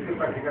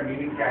 पितृपक्ष का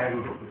मीनिंग क्या है?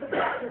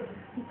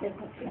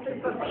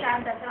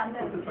 शांत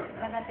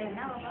लगाते हैं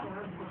ना,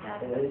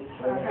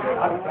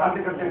 श्राद्ध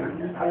करते हैं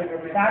ना,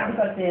 श्राद्ध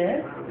करते हैं।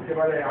 उसके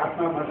बाद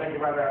आत्मा मरने के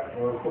बाद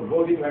उसको 2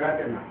 दिन लगाते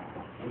हैं ना,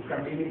 उसका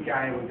मीनिंग क्या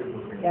है? मुझे पूछ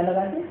रहे हैं। क्या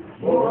लगाते?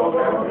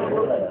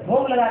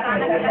 भोग लगाते हैं।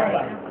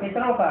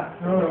 पितरों का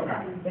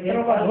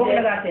भोग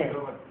लगाते हैं।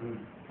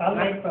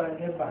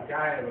 क्या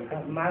है?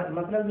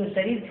 मतलब जो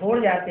शरीर छोड़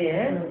जाते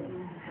हैं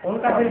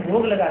उनका फिर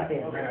भोग लगाते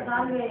हैं।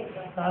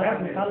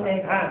 साल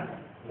में हाँ,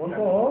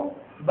 उनको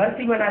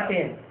बरसी बनाते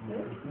हैं,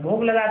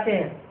 भोग लगाते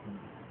हैं।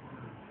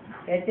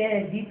 कहते हैं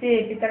जीते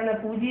पितर न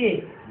पूजिए,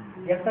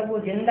 जब तक वो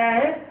जिंदा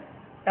है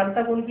तब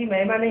तक उनकी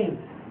महिमा नहीं,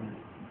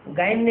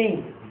 गायन नहीं,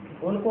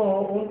 उनको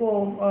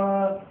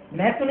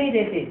महत्व नहीं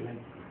देते।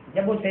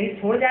 जब वो शरीर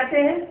छोड़ जाते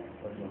हैं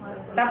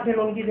तब फिर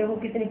उनकी देखो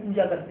कितनी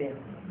पूजा करते हैं।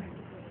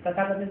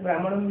 तथाकथित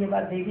ब्राह्मणों में ये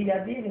बात देखी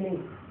जाती है कि नहीं?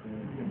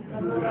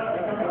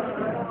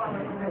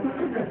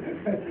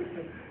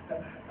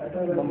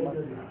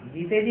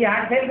 जीते जी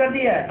हाथ फेल कर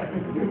दिया,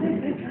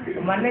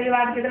 मरने के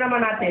बाद कितना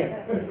मनाते हैं?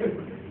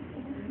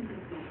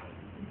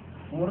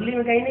 मुरली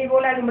में कहीं नहीं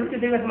बोला कि मृत्यु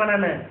दिवस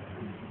मनाना है।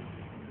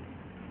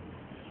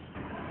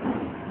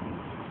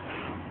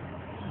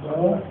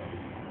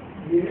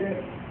 ये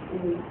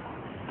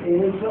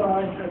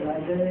 108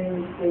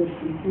 राजाएं को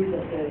सीखी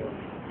जाते हैं।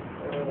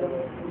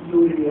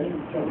 सूर्य,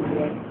 चंद्र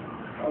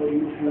और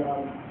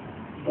इस्लाम,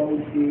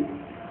 बौद्धि,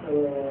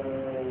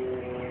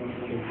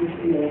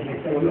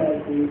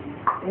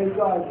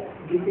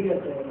 गीति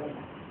कहते हैं।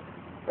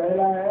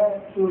 पहला है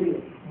सूर्य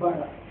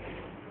 12,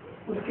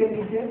 उसके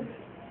नीचे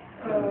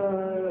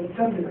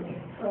चंद्र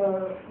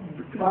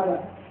 12,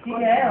 ठीक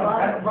है,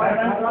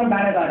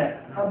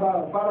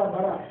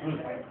 12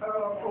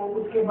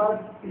 उसके बाद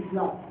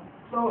इस्लाम।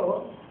 तो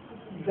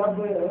जब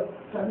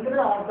चंद्र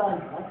आता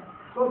है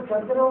तो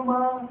चंद्रमा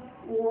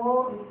वो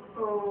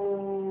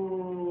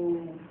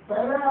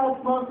पहला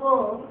आत्मा को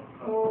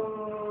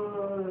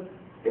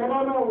तेरा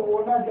ना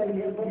होना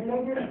चाहिए,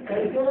 लेकिन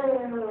कैसे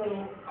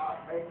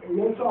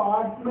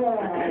 108 में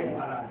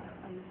आएगा?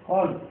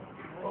 कौन?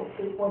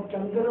 वो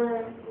चंद्र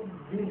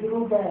बीज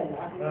रूप है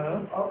ना,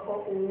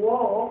 वो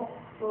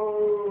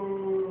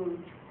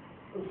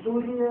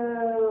सूर्य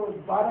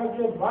 12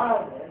 के बाद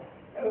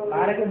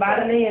 12 के बाद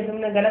नहीं है,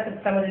 तुमने गलत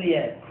समझ लिया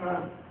है।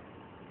 हाँ,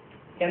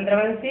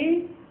 चंद्रवंशी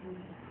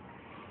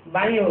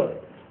बाईं ओर,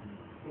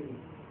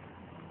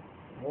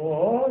 वो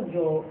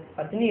जो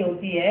पत्नी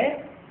होती है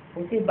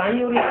उसे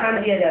बाईं ओर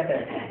स्थान दिया जाता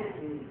है।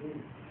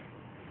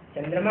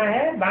 चंद्रमा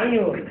है बाईं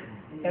ओर,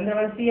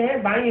 चंद्रवंशी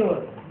है बाईं ओर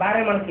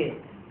 12 मण के,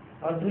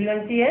 और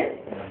सूर्यवंशी है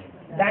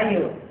दाईं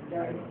ओर।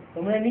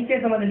 तुमने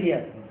नीचे समझ लिया।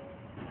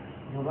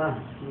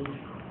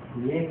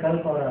 ये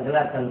कल्प और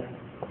अगला कल्प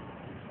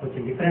कुछ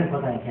डिफरेंस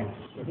होता है क्या?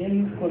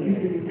 बिल्कुल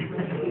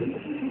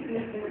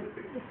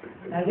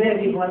अभी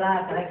भी बोला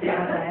करेक्शन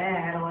होता है,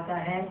 ऐड होता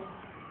है,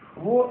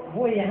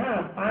 वो यहाँ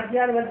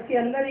 5000 वर्ष के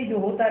अंदर ही जो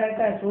होता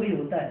रहता है सो ही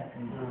होता है।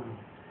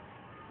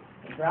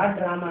 ब्रॉड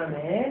ड्रामा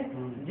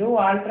में जो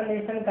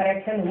अल्टरनेशन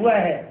करेक्शन हुआ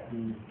है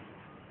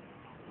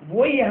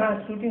वो ही यहाँ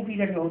शूटिंग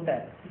पीरियड में होता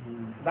है।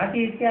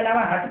 बाकी इसके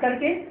अलावा हट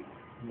करके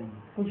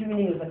कुछ भी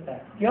नहीं हो सकता।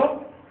 क्यों?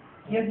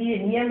 क्योंकि ये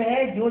नियम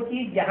है, जो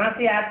चीज जहाँ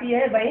से आती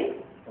है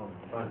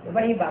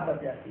वहीं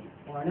वापस जाती है।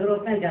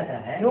 अनुरूप में जाता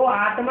है। जो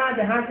आत्मा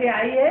जहाँ से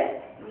आई है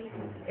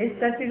इस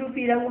सत्य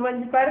रूपी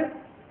रंगमंच पर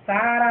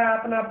सारा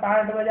अपना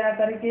पार्ट बजा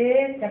करके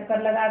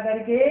चक्कर लगा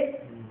करके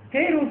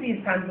फिर उसी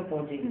स्थान पर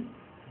पहुंचेगी।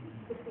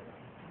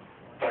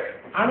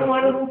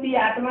 अनुरूपी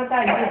आत्मा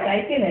का ये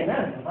साइकिल है ना,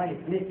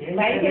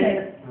 साइकिल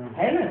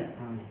है ना।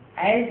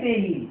 ऐसे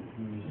ही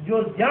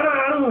जो जड़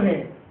अणु है,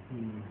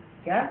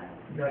 क्या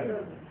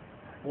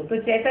वो तो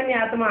चैतन्य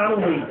आत्मा अणु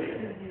हुई,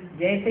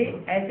 जैसे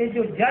ऐसे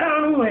जो जड़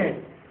अणु है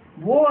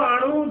वो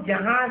अणु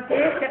जहाँ से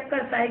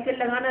चक्कर साइकिल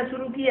लगाना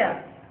शुरू किया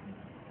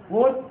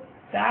वो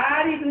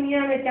सारी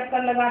दुनिया में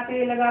चक्कर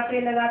लगाते लगाते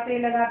लगाते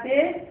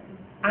लगाते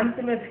अंत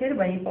में फिर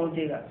वहीं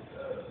पहुंचेगा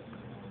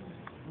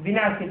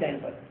विनाश के टाइम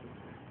पर।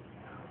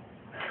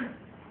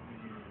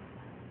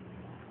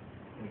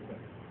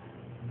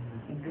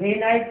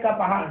 ग्रेनाइट का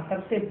पहाड़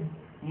सबसे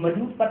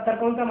मजबूत पत्थर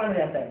कौन सा माना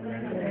जाता है?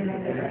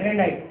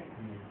 ग्रेनाइट।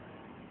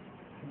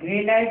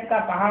 ग्रेनाइट का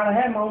पहाड़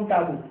है माउंट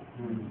आबू,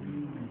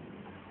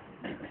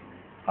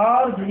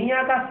 और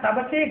दुनिया का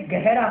सबसे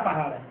गहरा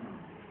पहाड़ है।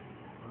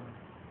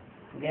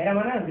 गहरा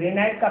माना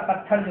ग्रेनाइट का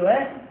पत्थर जो है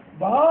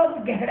बहुत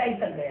गहराई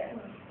तक गया है।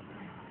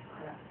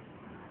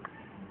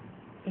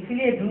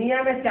 इसलिए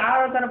दुनिया में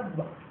चारों तरफ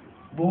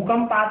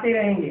भूकंप आते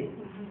रहेंगे,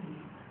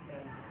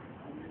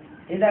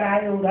 इधर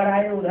आए उधर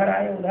आए उधर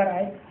आए उधर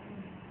आए,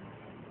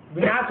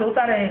 विनाश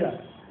होता रहेगा।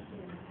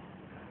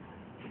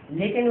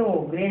 लेकिन वो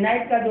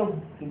ग्रेनाइट का जो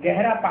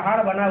गहरा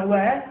पहाड़ बना हुआ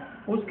है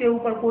उसके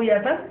ऊपर कोई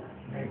असर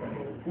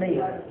नहीं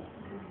होगा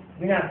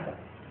विनाश का।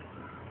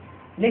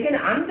 लेकिन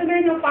अंत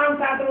में जो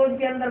 5-7 रोज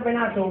के अंदर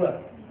विनाश होगा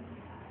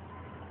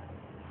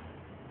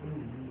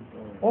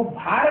वो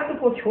भारत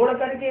को छोड़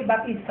करके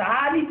बाकी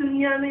सारी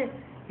दुनिया में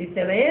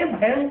इतने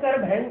भयंकर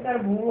भयंकर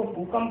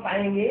भूकंप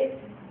आएंगे,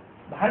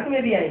 भारत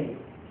में भी आएंगे।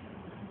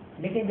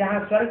 लेकिन जहाँ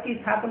स्वर्ग की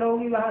स्थापना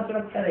होगी वहाँ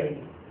सुरक्षा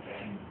रहेगी,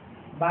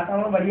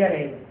 वातावरण बढ़िया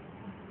रहेगा,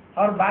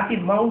 और बाकी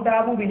माउंट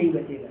आबू भी नहीं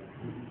बचेगा।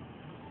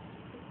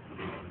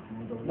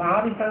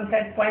 वहाँ भी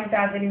सनसेट पॉइंट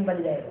दार्जिलिंग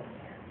बन जाएगा।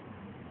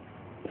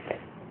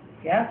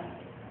 क्या?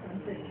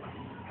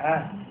 हाँ,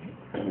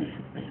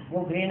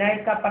 वो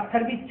ग्रेनाइट का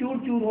पत्थर भी चूर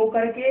चूर हो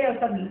करके और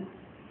सब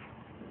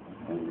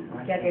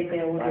क्या कहते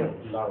हैं वो जो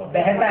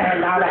बहता है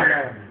लावा,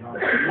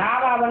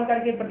 लावा बन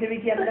करके पृथ्वी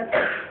के अंदर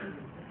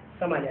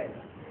समा जाएगा।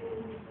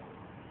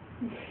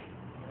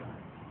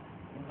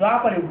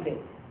 द्वापर युग से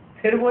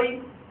फिर वही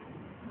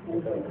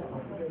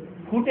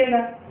फूटेगा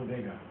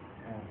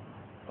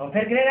और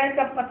फिर ग्रेनाइट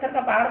का पत्थर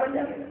का पहाड़ बन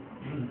जाएगा।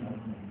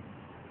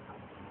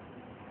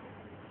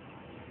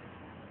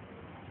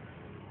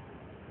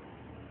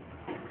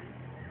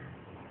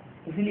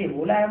 इसलिए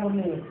बोला है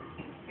मुरली में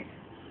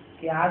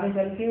कि आगे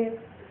चल के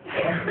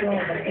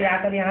बच्चे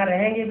आकर यहाँ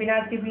रहेंगे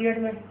विनाश के पीरियड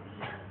में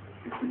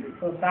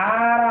तो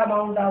सारा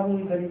माउंट आबू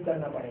ही खरीद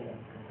करना पड़ेगा।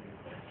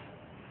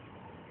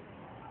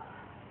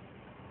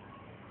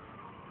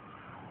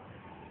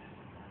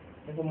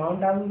 देखो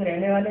माउंट आबू में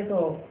रहने वाले तो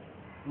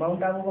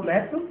माउंट आबू को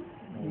महत्व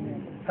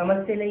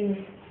समझते नहीं है,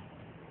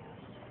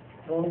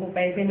 तो उनको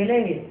पैसे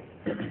मिलेंगे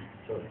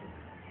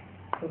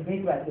तो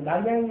बीच बात को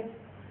भाग जाएंगे।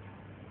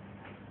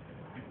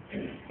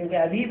 क्योंकि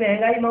अभी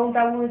महंगाई माउंट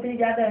आबू में इतनी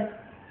ज्यादा है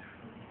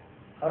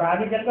और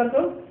आगे चलकर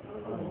तो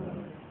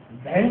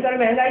भयंकर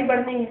महंगाई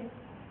बढ़नी है।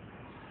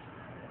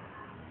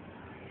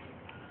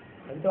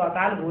 अभी तो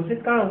अकाल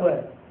घोषित कहाँ हुआ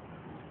है?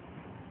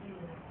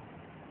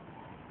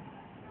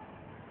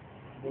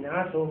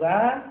 विनाश होगा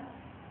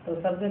तो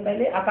सबसे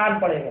पहले अकाल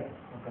पड़ेगा।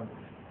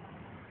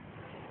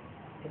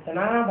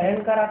 इतना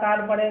भयंकर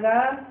अकाल पड़ेगा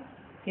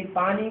कि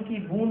पानी की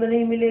बूंद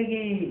नहीं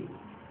मिलेगी,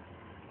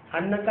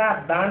 अन्न का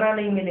दाना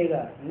नहीं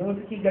मिलेगा,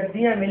 नोट की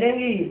गड्डियां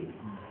मिलेंगी,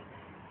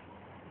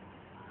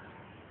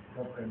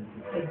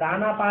 तो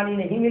दाना पानी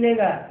नहीं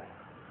मिलेगा।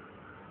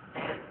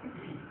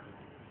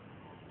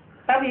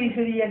 तब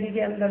ईश्वरीय यज्ञ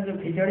के अंदर जो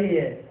खिचड़ी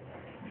है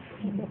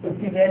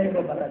उसकी वैल्यू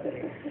को पता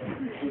चलेगा।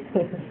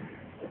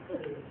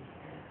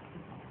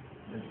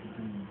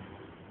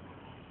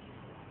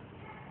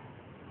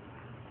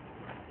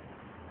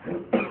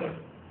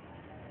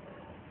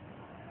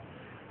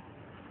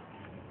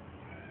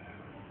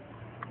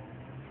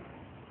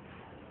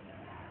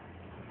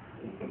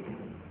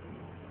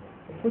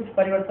 कुछ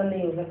परिवर्तन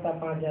नहीं हो सकता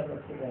 5000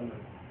 वर्ष के बाद।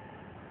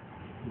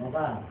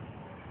 बाबा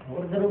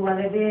और धर्म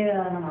वाले भी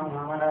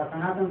हमारा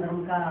सनातन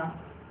धर्म का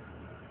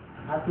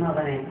आत्मा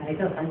बने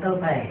ऐसा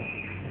संकल्प है,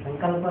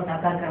 संकल्प को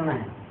साकार करना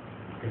है,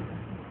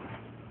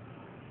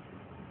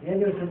 ये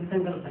जो शुद्ध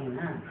संकल्प है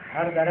ना।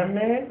 हर धर्म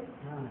में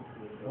हाँ,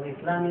 तो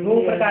इस्लाम 2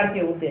 प्रकार के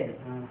होते हैं।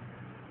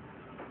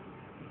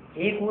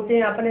 एक होते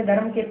हैं अपने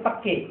धर्म के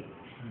पक्के,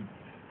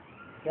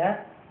 क्या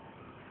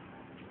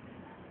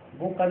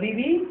वो कभी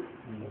भी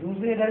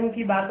दूसरे धर्म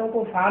की बातों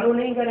को फॉलो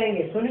नहीं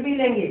करेंगे, सुन भी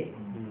लेंगे,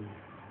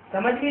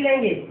 समझ भी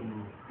लेंगे,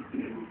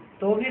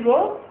 तो भी वो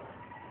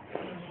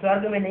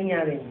स्वर्ग में नहीं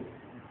आवेंगे,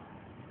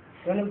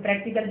 क्योंकि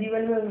प्रैक्टिकल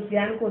जीवन में उस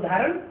ज्ञान को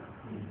धारण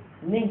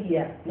नहीं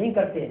किया, नहीं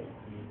करते।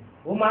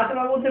 वो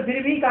महात्मा बुद्ध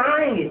फिर भी कहाँ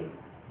आएंगे?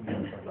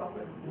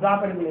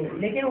 द्वापर में।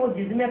 लेकिन वो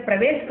जिसमें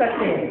प्रवेश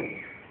करते हैं,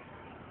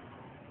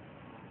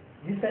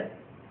 जिस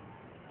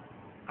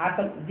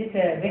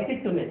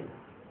व्यक्तित्व में,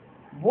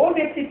 वो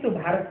व्यक्तित्व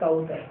भारत का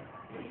होता है।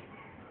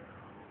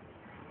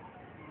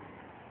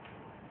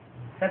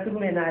 सतयुग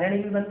में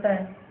नारायण भी बनता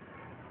है,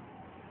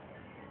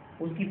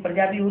 उसकी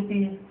प्रजा भी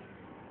होती है,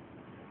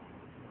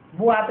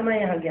 वो आत्मा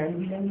यहाँ ज्ञान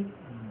भी लेंगी,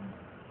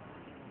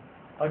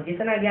 और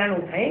जितना ज्ञान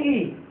उठाएंगी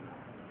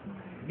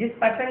जिस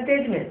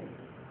परसेंटेज में,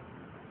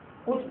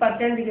 उस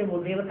परसेंट के वो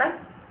देवता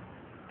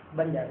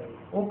बन जाएंगे।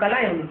 वो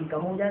कलाएं उनकी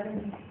कम हो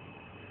जाएंगी,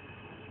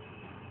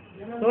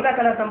 16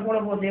 कला संपूर्ण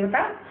वो देवता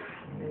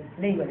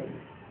नहीं बनेगी।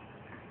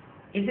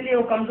 इसलिए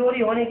वो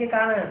कमजोरी होने के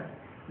कारण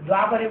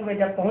द्वापर युग में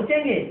जब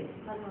पहुंचेंगे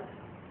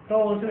तो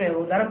उसमें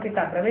वो धर्म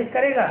पिता प्रवेश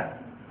करेगा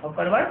और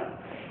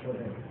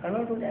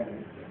कन्वर्ट हो जाएगा।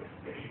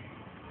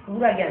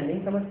 पूरा ज्ञान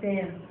नहीं समझते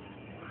हैं,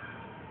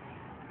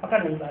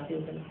 पकड़ नहीं पाते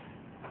उतना।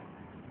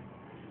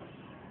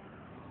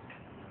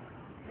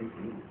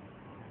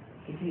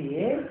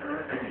 इसलिए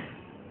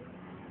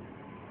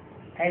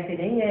ऐसे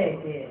नहीं है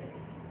कि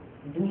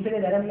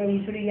दूसरे धर्म में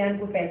ईश्वरीय ज्ञान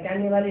को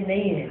पहचानने वाले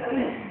नहीं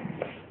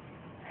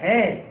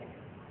हैं,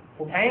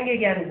 उठाएंगे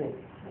ज्ञान को,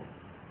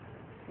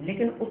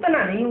 लेकिन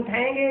उतना नहीं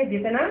उठाएंगे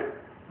जितना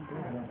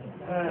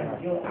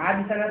जो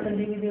आदि सनातन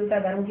देवी देवता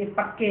धर्म के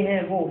पक्के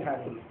हैं वो उठा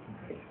देंगे।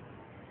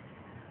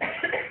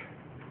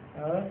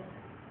 और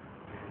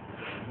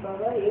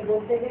बाबा ये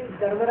बोलते हैं कि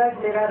धर्मराज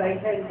मेरा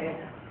राइट हैंड है,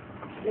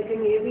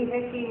 लेकिन ये भी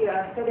है कि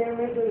आश्चर्य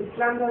में जो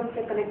इस्लाम धर्म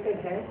से कनेक्टेड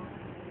है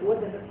वो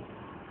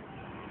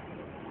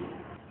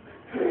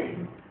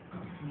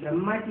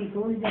ब्रह्मा की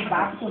सोच जब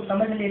बात को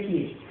समझ लेती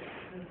है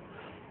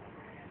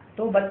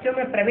तो बच्चों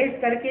में प्रवेश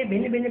करके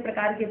भिन्न भिन्न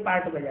प्रकार के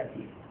पार्ट बजाती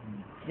है।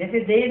 जैसे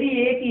देवी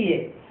एक ही है,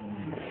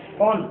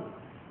 कौन?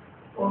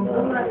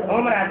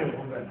 ओम राधे,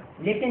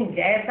 लेकिन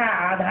जैसा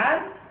आधार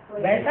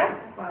वैसा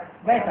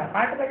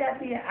पार्ट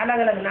बजाती है, अलग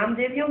अलग नाम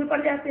देवियों में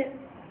पड़ जाते हैं।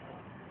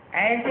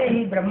 ऐसे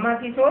ही ब्रह्मा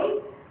की सोल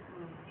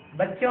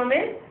बच्चों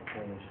में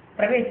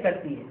प्रवेश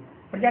करती है,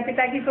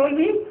 प्रजापिता की सोल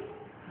भी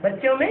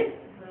बच्चों में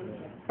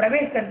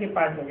प्रवेश करके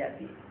पाठ हो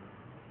जाती है।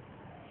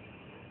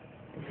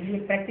 इसलिए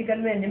प्रैक्टिकल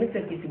में निमित्त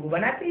किसी को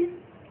बनाती है।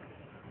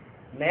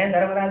 मैं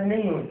धर्मराज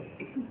नहीं हूँ,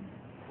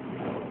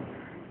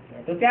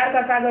 मैं तो प्यार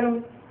का सागर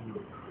हूँ।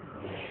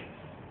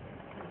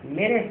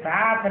 मेरे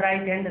साथ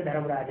राइट हैंड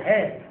धर्मराज है,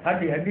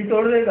 हड्डी हड्डी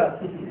तोड़ देगा,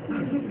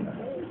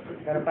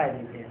 कर पाए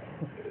नहीं।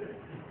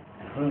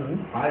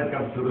 आज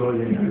कब शुरू हो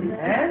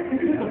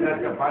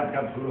जाएगा? पाँच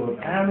कब शुरू होता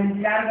है? हम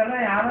इंतजार कर रहे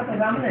हैं, आवा तो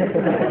सामने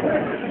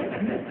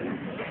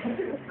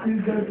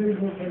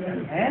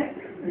है।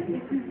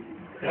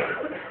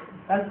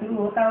 कल शुरू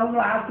होता हो तो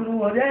आज शुरू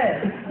हो जाए,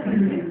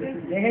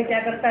 देखें क्या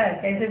करता है,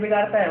 कैसे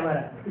बिगाड़ता है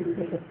हमारा।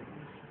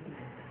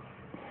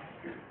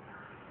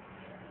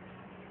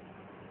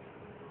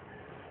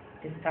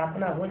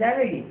 स्थापना हो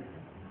जाएगी।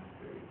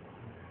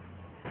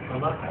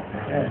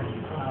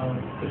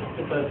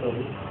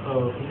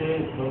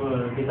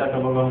 गीता का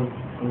भगवान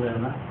है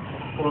ना,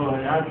 वो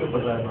यहाँ क्यों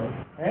पढ़ रहा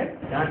है?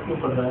 यहाँ क्यों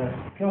पढ़ रहा है?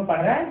 क्यों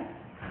पढ़ रहा है?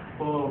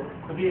 वो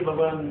खुद ही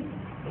भगवान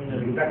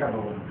गीता का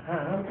भगवान।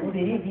 हाँ, खुद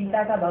ही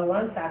गीता का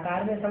भगवान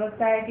साकार में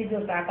समझता है कि जो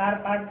साकार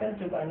पाठ कर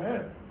चुका है ना,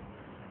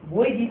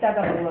 वो ही गीता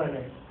का भगवान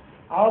है,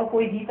 और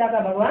कोई गीता का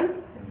भगवान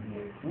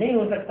नहीं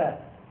हो सकता।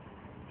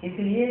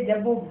 इसलिए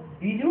जब वो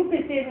बीज रूप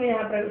स्टेज में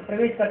यहाँ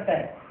प्रवेश करता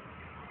है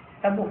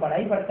तब वो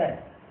पढ़ाई पढ़ता है,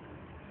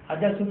 और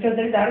जब सूक्ष्म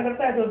शरीर धारण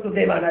करता है तो उसको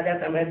देव माना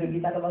जाता है, मैं तो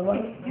गीता का भगवान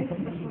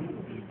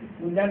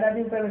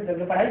प्रवेश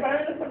करके पढ़ाई पढ़ाने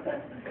लग पड़ता है।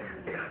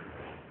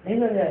 नहीं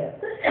मिल जाएगा।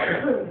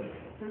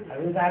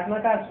 अभी उस आत्मा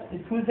का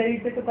स्थूल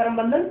शरीर से तो कर्म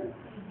बंधन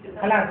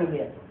खलास हो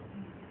गया।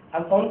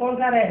 अब कौन कौन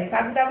सा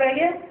हिसाब किताब रह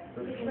गया?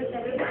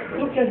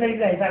 सूक्ष्म शरीर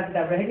का हिसाब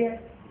किताब रह गया।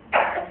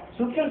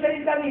 सूक्ष्म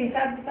शरीर का भी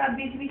हिसाब किताब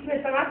बीच बीच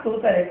में समाप्त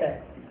होता रहता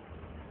है,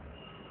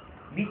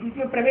 बीच बीच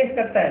में प्रवेश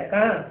करता है।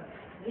 कहाँ?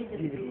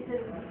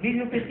 बीज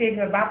रूप स्टेज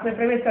में बाप में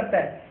प्रवेश करता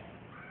है,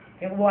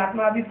 क्योंकि वो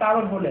आत्मा अभी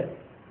पावरफुल है,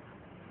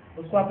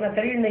 उसको अपना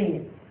शरीर नहीं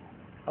है,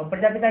 और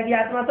प्रजापिता की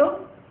आत्मा तो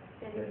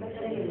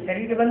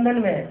शरीर के बंधन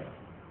में है,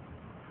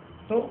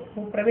 तो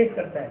वो प्रवेश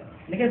करता है।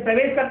 लेकिन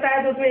प्रवेश करता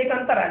है तो उसमें एक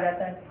अंतर आ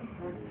जाता है।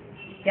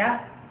 क्या?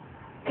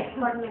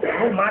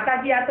 वो माता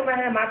की आत्मा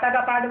है, माता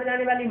का पाठ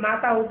बजाने वाली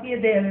माता होती है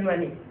देह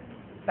अभिमानी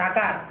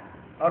साकार,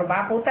 और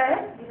बाप होता है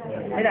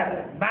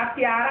निराकार। बाप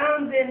की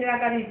आराम से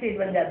निराकारी स्टेज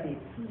बन जाती है,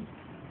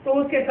 तो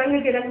उसके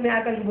संग के रंग में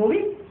आकर वो भी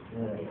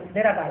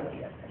निराकार बन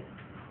जाता है।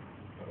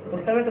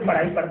 उस समय तो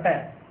पढ़ाई पढ़ता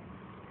है।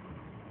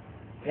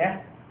 क्या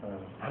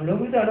हम लोग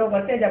भी तो अनुभव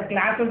करते हैं, जब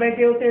क्लास में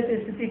बैठे होते हैं तो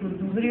स्थिति कुछ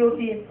दूसरी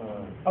होती है,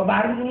 और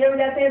बाहर की दुनिया में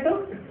जाते हैं तो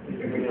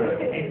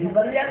ऐसी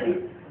बदल जाती है।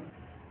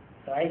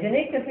 तो ऐसे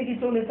नहीं किसी की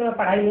सोच इस समय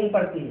पढ़ाई नहीं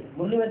पढ़ती है।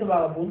 मुरली में तो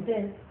बाबा बोलते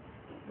हैं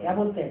क्या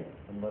बोलते हैं,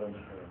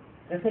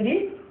 कृष्ण जी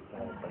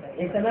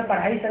इस समय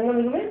पढ़ाई संगम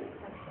युग में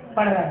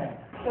पढ़ रहा है।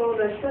 तो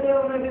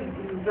ऋषिदेव में भी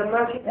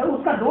ब्रह्मा की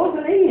उसका दोष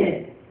नहीं है,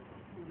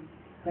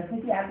 कृष्ण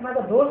की आत्मा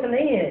का दोष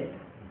नहीं है,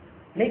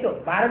 नहीं तो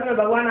भारत में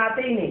भगवान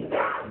आते ही नहीं,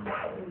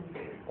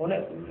 उन्हें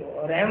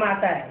रहम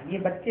आता है। ये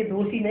बच्चे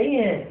दोषी नहीं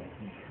है,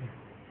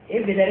 ये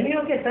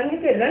विधर्मियों के संग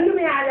के रंग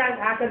में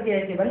आकर के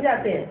ऐसे बन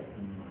जाते हैं।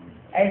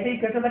 ऐसे ही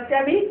कृष्ण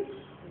बच्चा भी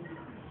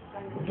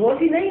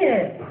दोषी नहीं है,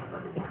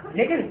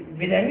 लेकिन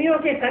विधर्मियों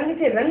के संग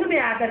के रंग में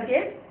आकर के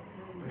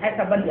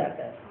ऐसा बन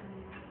जाता है।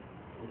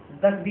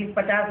 10, 20,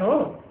 50 हो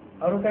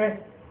और वो कहे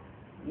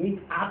ये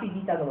आप ही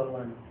गीता का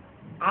भगवान,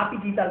 आप ही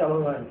गीता का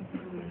भगवान,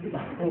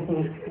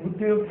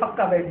 बुद्धि में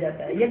पक्का बैठ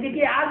जाता है। ये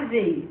देखिए आज से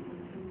ही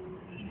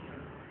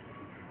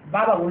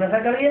बाबा को नशा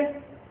कर दिया,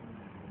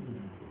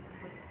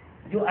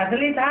 जो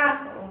असली था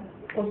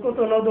उसको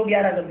तो 9, 2,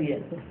 11 कर दिया।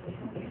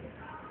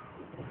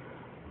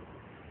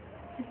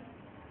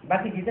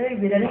 बाकी जितने भी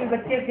विधर्मी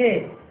बच्चे थे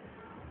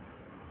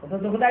वो तो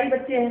दुखदाई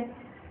बच्चे हैं।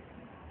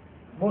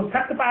 वो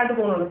सत्य पाठ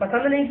को उन्होंने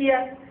पसंद नहीं किया,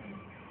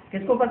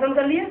 किसको पसंद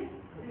कर लिया,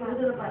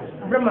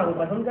 ब्रह्मा को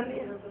पसंद कर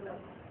लिया,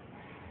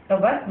 तो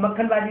बस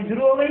मक्खनबाजी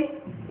शुरू हो गई।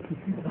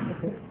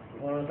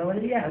 और समझ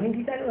लिया हम ही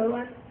गीता के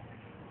भगवान,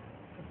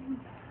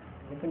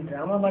 लेकिन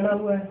ड्रामा बना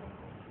हुआ है।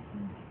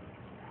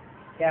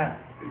 क्या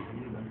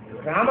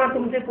ड्रामा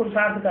तुमसे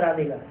पुरुषार्थ करा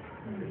देगा।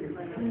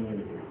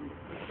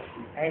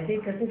 ऐसे ही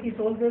कृष्ण की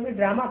सोच में भी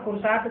ड्रामा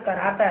पुरुषार्थ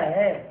कराता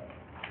है।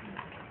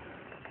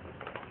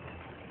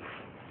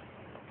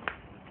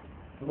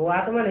 वो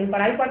आत्मा नहीं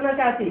पढ़ाई पढ़ना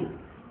चाहती,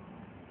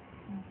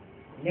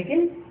 लेकिन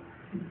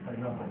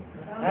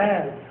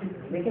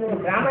लेकिन वो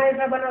ड्रामा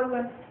ऐसा बना हुआ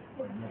है।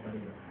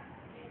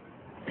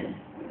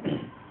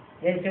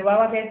 जैसे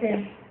शिवबाबा कहते हैं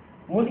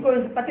मुझको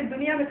इस पति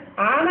दुनिया में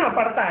आना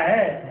पड़ता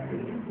है,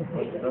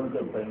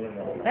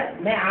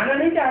 मैं आना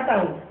नहीं चाहता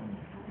हूँ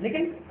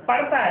लेकिन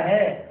पड़ता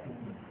है,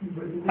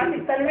 पति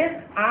तन में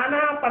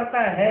आना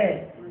पड़ता है।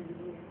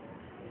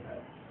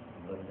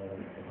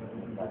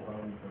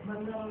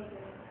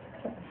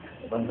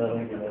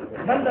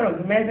 बंदरों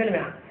की महफिल में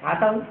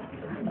आता हूँ,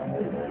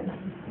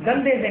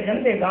 गंदे से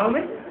गंदे गांव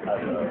में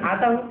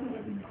आता हूँ।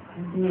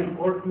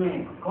 कोर्ट में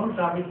कौन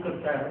साबित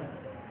करता है,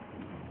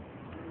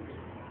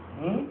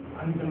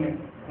 अंत में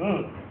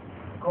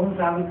कौन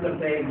साबित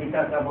करता है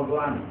गीता का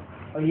भगवान।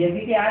 और ये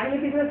भी कि आज में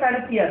किसने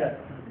साबित किया था,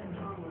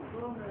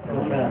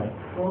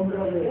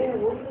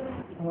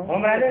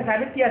 होम राजा ने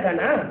साबित किया था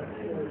ना,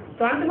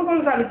 तो अंत में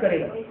कौन साबित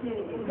करेगा,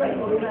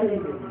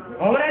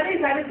 होम राजा ही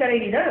साबित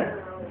करेगी ना।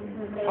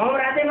 होम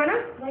राजे माना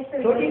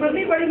छोटी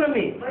मम्मी बड़ी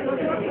मम्मी,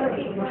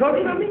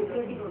 छोटी मम्मी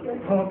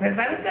फिर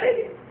साबित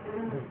करेगी।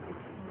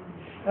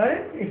 अरे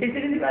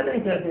इसी बात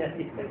नहीं करते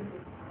आती।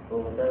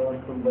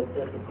 तुम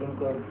बच्चे सुप्रीम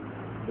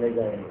कोर्ट ले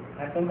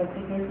जाएंगे, तुम बच्चे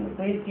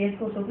तो इस केस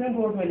को सुप्रीम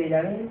कोर्ट में ले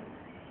जाएंगे,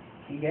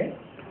 ठीक है।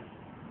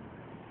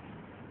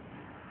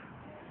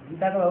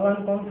 गीता का भगवान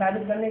कौन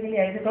साबित करने के लिए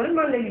ऐसे थोड़ी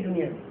मान लेगी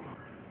दुनिया।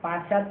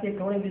 पाश्चात्य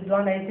थोड़े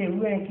विद्वान ऐसे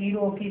हुए हैं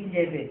कीरो कीट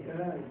जैसे,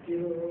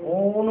 वो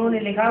उन्होंने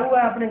लिखा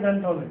हुआ है अपने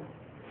ग्रंथों में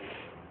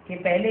कि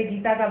पहले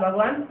गीता का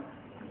भगवान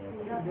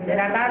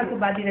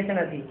निराकारवादी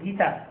रचना थी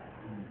गीता,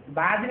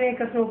 बाद में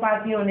कृष्ण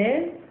उपासियों ने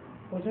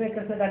उसमें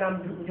कृष्ण का नाम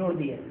जोड़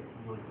दिया।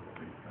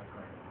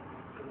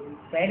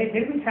 पहले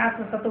फिर भी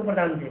शास्त्र सत्व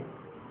प्रधान थे,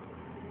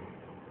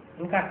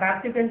 उनका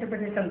सात्विक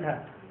इंटरप्रिटेशन था,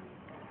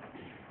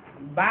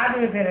 बाद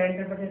में फिर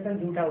इंटरप्रिटेशन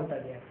झूठा होता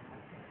गया,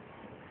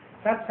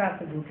 सब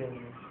शास्त्र झूठे हो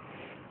गए।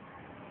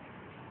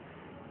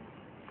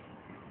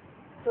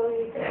 तो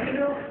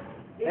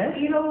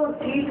किलो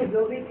ठीक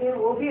जो भी थे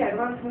वो भी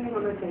एडवांस में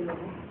होना चाहिए।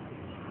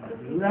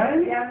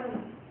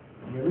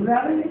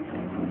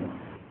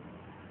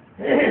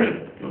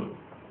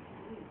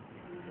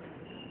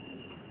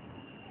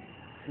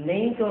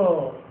 नहीं तो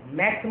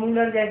मैक्स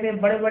मुलर जैसे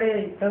बड़े बड़े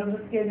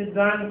संस्कृत के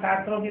विद्वान,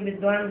 शास्त्रों के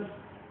विद्वान,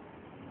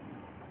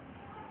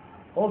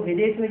 वो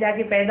विदेश में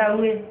जाके पैदा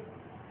हुए,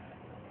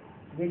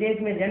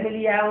 विदेश में जन्म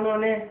लिया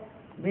उन्होंने,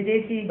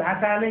 विदेशी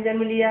भाषा में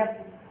जन्म लिया,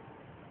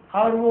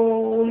 और वो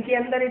उनके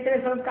अंदर इतने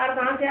संस्कार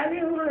कहाँ से आ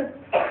गए, उन्होंने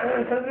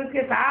संस्कृत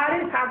के सारे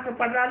शास्त्र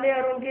पढ़ डाले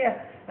और उनके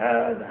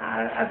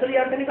असली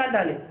अर्थ निकाल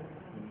डाले।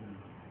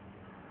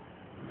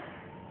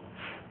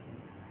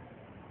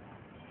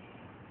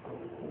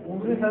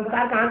 उसमें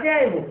संस्कार कहाँ से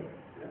आए? वो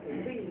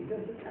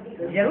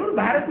जरूर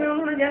भारत में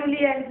उन्होंने जन्म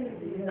लिया है,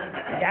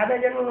 ज्यादा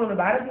जन्म उन्होंने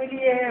भारत में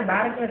लिए हैं,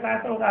 भारत में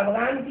शास्त्रों का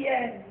अवगाहन किया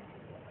है,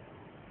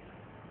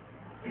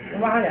 तो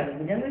वहां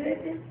जाकर जन्म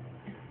लेते हैं,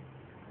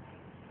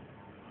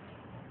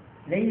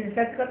 नहीं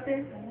रिसर्च करते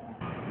हैं।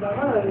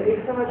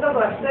 इसका मतलब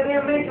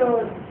ऑस्ट्रेलिया में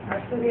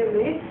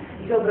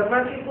जो ब्रह्मा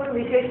की कोई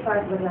विशेष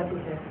पाठ बजाती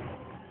है,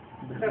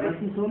 ब्रह्मा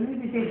की सोल भी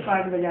विशेष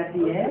पाठ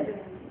बजाती है,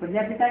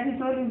 प्रजापिता की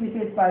सोल भी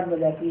विशेष पाठ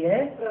बजाती है।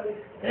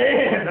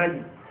 हाँ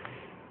जी।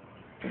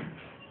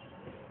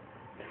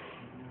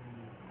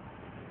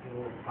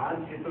 5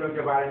 चित्रों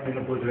के बारे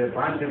में पूछ रहे,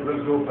 5 चित्रों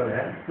के ऊपर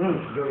है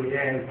जो ये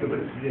है, इसके ऊपर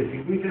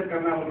सिग्नेचर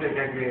करना मुझे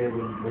क्या कि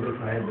बड़े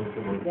साहेब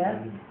उसको बोलते हैं,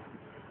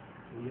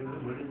 ये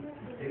बड़ी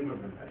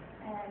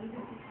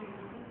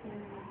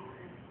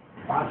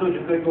 5 पांचों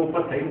चित्रों के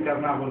ऊपर साइन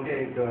करना बोल के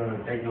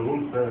एक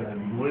रूल्स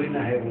मुरली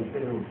में है उसके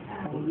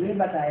ये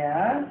बताया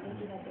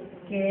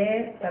कि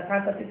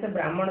तथाकथित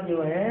ब्राह्मण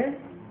जो हैं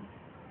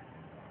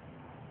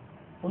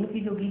उनकी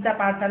जो गीता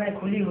पाठशालाएं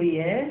खुली हुई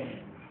है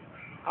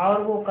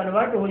और वो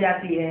कन्वर्ट हो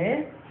जाती है,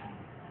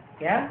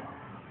 क्या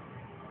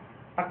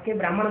पक्के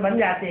ब्राह्मण बन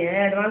जाते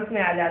हैं, एडवांस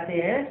में आ जाते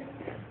हैं,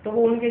 तो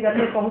वो उनके घर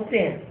में पहुंचते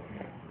हैं,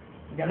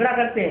 झगड़ा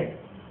करते हैं,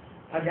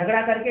 और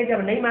झगड़ा करके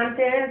जब नहीं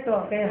मानते हैं तो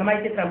कहें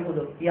हमारे चित्र हमको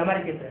दो, ये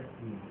हमारे चित्र है,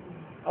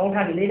 और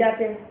उठा के ले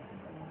जाते हैं,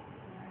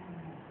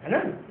 है ना।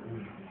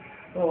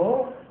 तो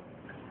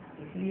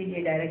इसलिए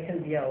ये डायरेक्शन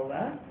दिया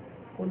होगा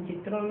उन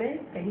चित्रों में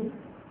कहीं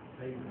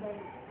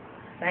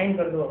साइन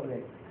कर दो अपने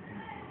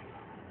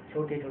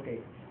छोटे छोटे,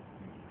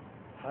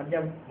 और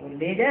जब वो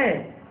ले जाए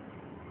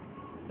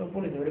तो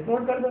पुलिस में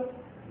रिपोर्ट कर दो।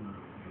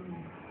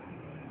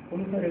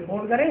 पुलिस में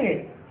रिपोर्ट करेंगे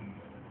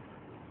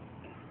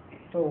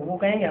तो वो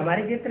कहेंगे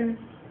हमारे चित्र हैं,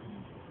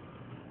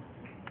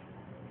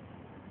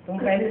 तुम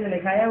पहले से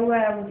लिखाया हुआ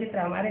है, वो चित्र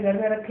हमारे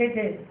घर में रखे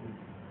थे,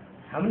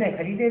 हमने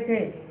खरीदे थे,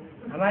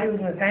 हमारी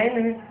उसमें साइन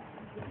है,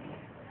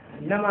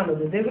 न मानो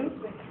तो देख लो,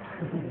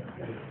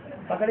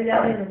 पकड़े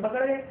जाते हैं तो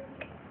पकड़ गए।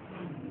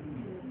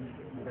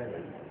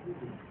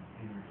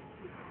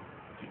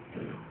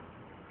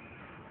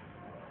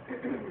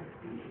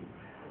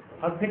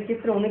 और फिर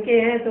चित्र उनके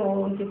हैं तो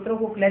उन चित्रों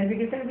को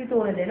क्लैरिफिकेशन भी तो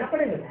उन्हें देना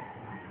पड़ेगा,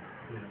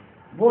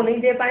 वो नहीं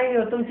दे पाएंगे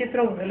और तुम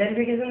चित्रों को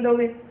क्लैरिफिकेशन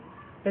दोगे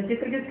तो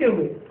चित्र किसके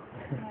हुए।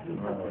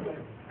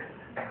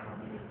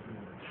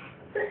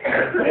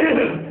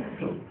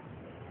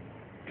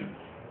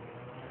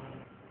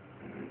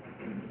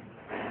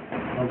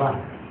 बाबा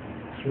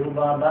शिव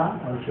बाबा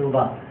और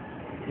शिवबा,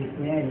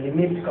 इसमें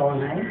लिमिट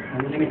कौन है,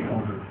 अनलिमिट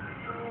कौन है?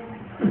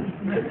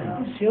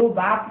 शिव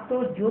बाप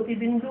तो ज्योति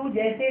बिंदु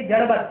जैसे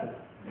जड़वत,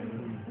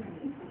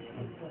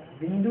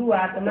 बिंदु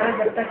आत्मा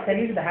जब तक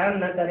शरीर धारण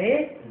न करे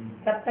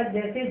तब तक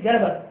जैसे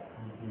जड़वत,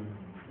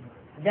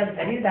 जब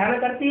शरीर धारण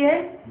करती है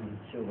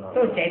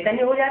तो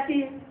चैतन्य हो जाती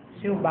है,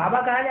 शिव बाबा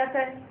कहा जाता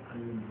है।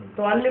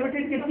 तो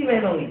अनलिमिटेड किसकी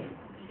महिमा हुई?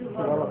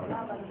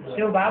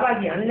 शिव बाबा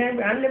की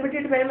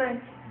अनलिमिटेड महिमा है।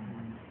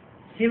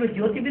 शिव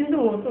ज्योति बिंदु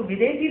हो तो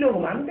विदेशी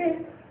लोग मानते हैं,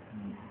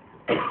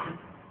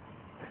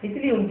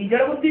 इसलिए उनकी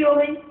जड़ बुद्धि हो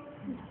गई।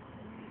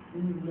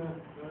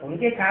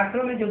 उनके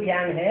शास्त्रों में जो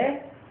ज्ञान है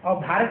और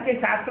भारत के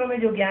शास्त्रों में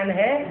जो ज्ञान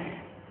है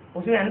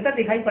उसमें अंतर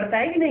दिखाई पड़ता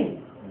है कि नहीं?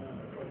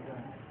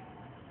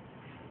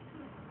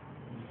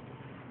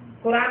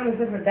 कुरान में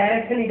सिर्फ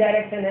डायरेक्शन ही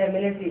डायरेक्शन है,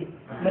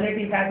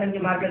 मिलिट्री शासन के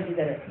मार्गदर्शन की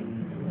तरह,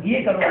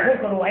 ये करो वो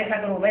करो, ऐसा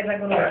करो वैसा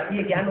करो,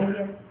 ये ज्ञान हो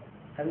गया।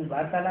 अभी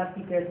वार्तालाप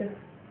की कैसे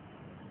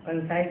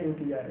कंसाइज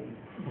होती जा रही है।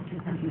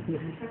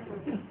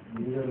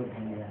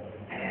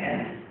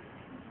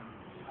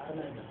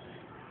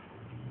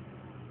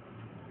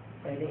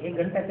 पहले 1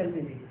 घंटा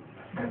चलती थी,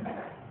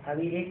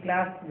 अभी एक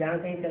क्लास जहाँ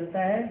कहीं चलता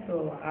है तो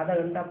आधा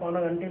घंटा पौना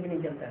घंटे भी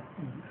नहीं चलता,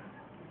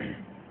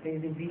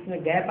 तो बीच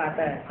में गैप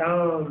आता है, शाम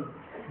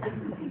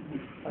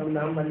और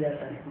नाम बन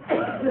जाता है,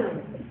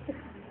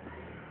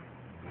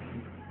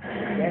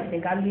 गैप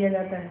निकाल लिया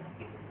जाता है।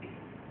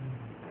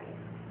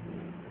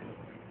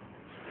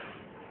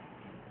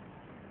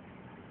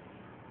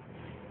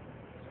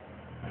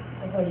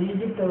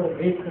 इजिप्ट और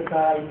ग्रीक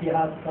का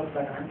इतिहास कब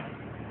का है?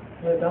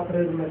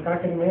 अप्रैल में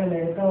स्टार्टिंग में,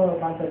 नहीं तो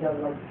 5000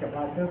 वर्ष के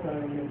बाद तो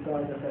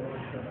 2000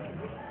 वर्ष।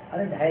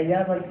 अरे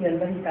 2500 वर्ष के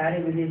अंदर ही सारे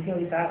विदेशियों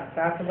के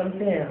शास्त्र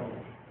बनते हैं,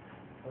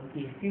 उनकी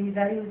हिस्ट्री भी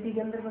सारी उसी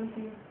के अंदर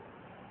बनती है।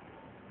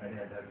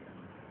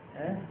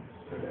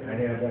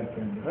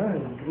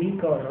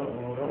 ग्रीक और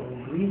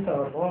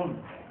रोम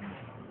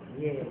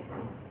ये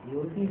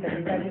यूरोपीय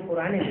सभ्यता के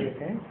पुराने देश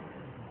हैं।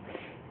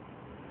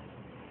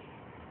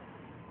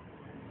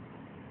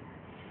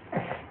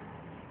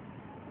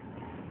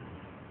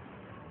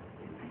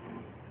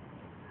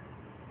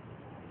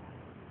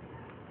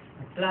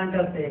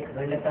 अटलांटस एक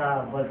खंडता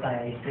बोलता है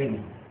हिस्ट्री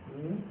में,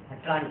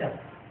 अटलांटस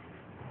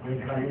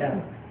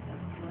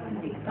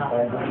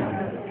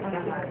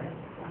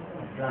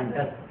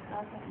अटलांटस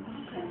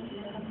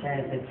क्या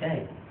है, सच्चा है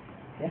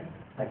क्या?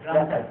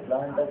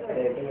 अटलांटस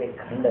एक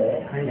खंड है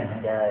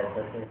क्या?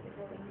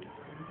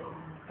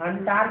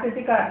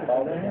 अंटार्कटिका,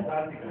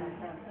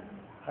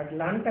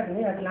 अटलांटिक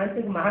नहीं,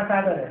 अटलांटिक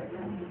महासागर है।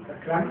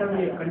 अटलांटिक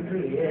ये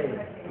कंट्री है,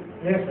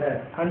 यस है,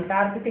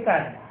 अंटार्कटिका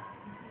है।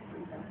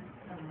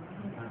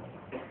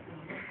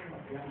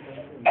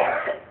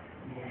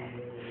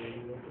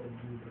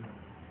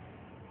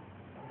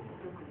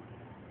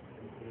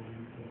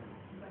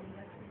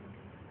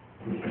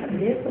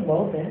 ये तो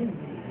बहुत है,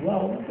 हुआ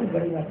होगा कोई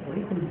बड़ी बात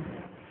थोड़ी, कोई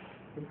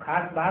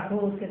खास बात हो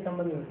उसके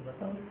संबंध में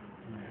बताओ।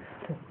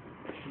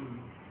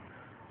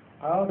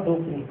 और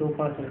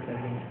 2-5 मिनट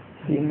लगेंगे,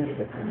 3 मिनट।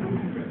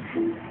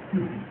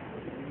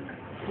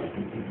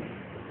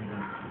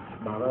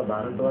 बाबा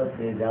भारतवर्ष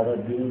से ज्यादा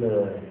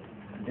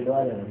दिलवा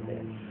रहे होते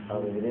हैं और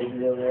विदेश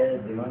जो है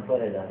दिमाग पर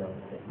ज्यादा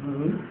होते हैं,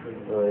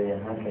 तो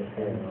यहाँ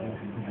कैसे?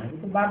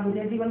 तो बाप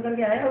विदेशी बन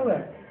करके आया हुआ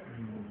है,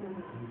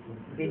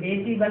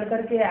 विदेशी बन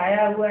करके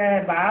आया हुआ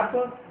है बाप।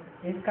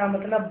 इसका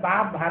मतलब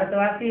बाप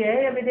भारतवासी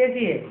है या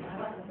विदेशी है?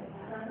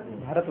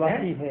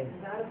 भारतवासी है।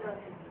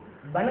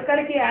 बन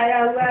करके आया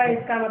हुआ है,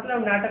 इसका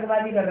मतलब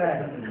नाटकबाजी कर रहा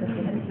है।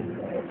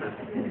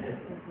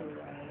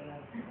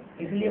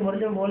 इसलिए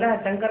मुरली में बोला है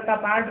शंकर का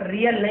पार्ट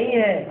रियल नहीं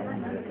है।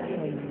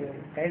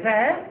 कैसा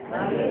है?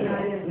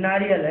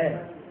 नारियल है।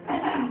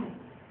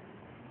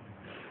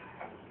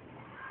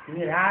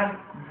 ये राग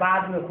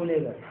बाद में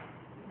खुलेगा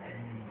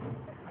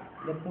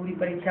जब पूरी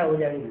परीक्षा हो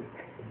जाएगी।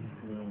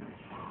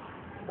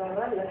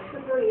 बाबा लक्ष्य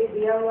तो ये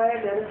दिया हुआ है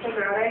नर से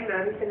नारायण,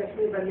 नारी से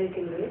लक्ष्मी बनने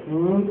के लिए,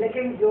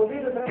 लेकिन जो भी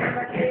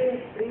रुद्रमाला के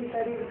स्त्री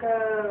शरीर का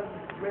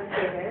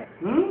बनते हैं,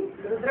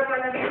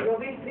 रुद्रमाला के जो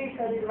भी स्त्री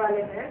शरीर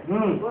वाले हैं,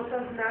 वो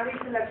सब नारी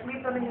से लक्ष्मी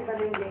तो नहीं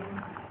बनेंगे।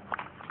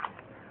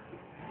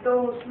 तो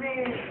उसमें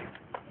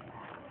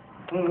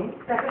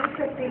तकलीफ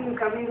शक्ति की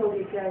कमी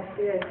होगी क्या?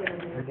 इससे ऐसे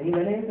नहीं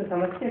बने तो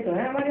समझते तो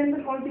है हमारे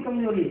अंदर कौन सी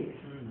कमजोरी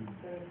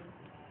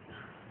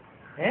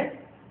है?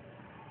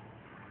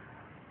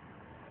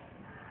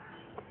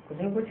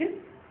 कुछ न कुछ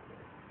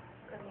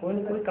कोई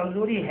न कोई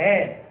कमजोरी है।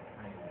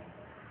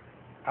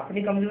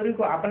 अपनी कमजोरी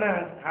को अपना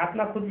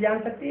आत्मा खुद जान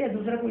सकती है,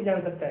 दूसरा कोई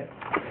जान सकता है?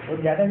 वो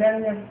ज्यादा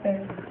जान सकता है।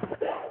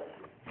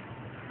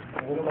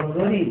 वो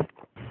कमजोरी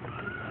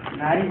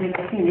नारी से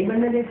लक्ष्मी नहीं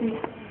बनने देती।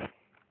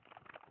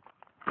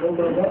 वो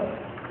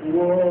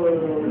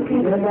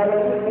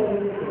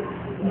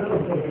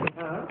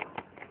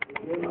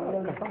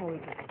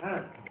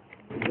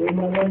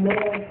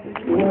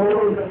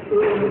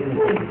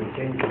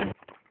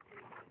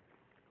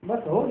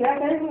बस हो गया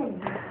करेंगे।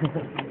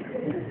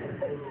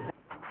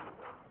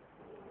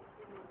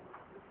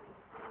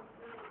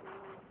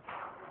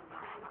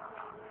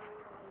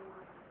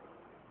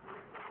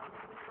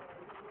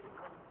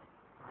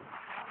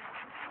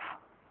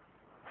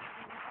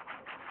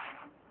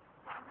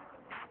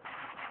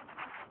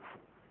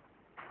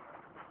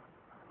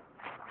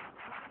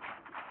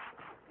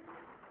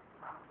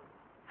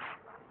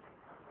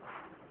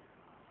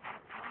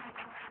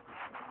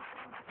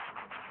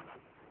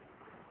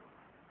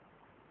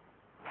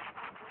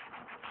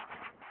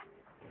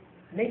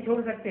 नहीं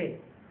छोड़ सकते,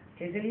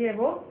 इसलिए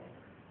वो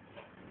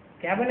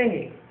क्या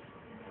बनेंगे?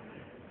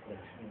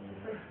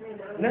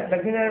 न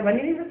दक्षिण नारायण बन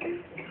ही नहीं सकते।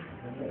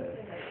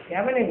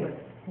 क्या बनेंगे?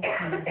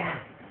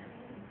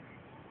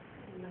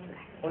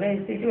 उन्हें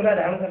स्थिति वाला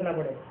धारण करना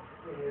पड़ेगा।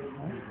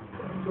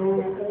 तो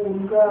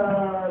उनका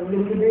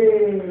लिंग भी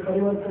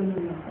परिवर्तन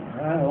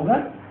होगा।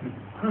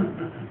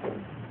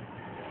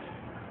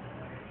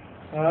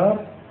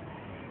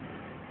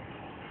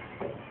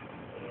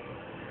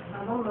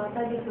 बाबा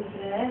माता जी पूछ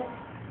रहे हैं,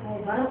 वो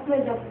बर्फ में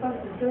जब तक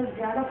जो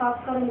ज्यादा पाप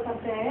कर्म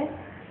करते हैं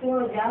वो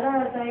ज्यादा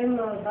टाइम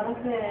बर्फ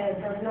में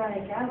दबना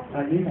है क्या?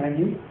 हाँ जी, हाँ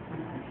जी।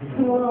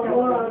 वो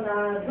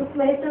दुख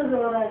महसूस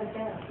हो रहा है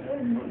क्या?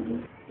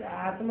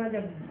 आत्मा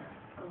जब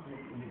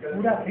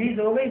पूरा फ्रीज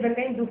हो गई फिर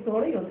कहीं दुख तो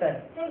थोड़ा ही होता है।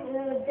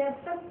 जब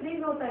तक फ्रीज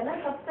होता है ना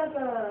तब तक।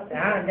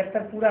 हाँ, जब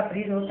तक पूरा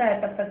फ्रीज होता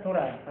है तब तक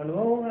थोड़ा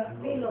अनुभव होगा।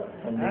 फील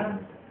होता है। हाँ,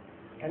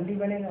 ठंडी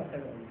बनेगा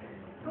फिर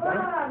थोड़ा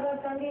अगर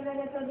ठंडी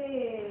लगे तो भी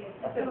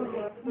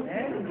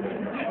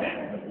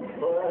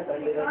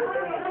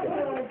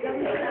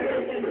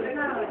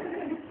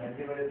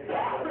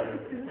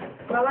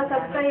बाबा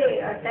सबका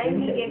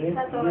टाइम एक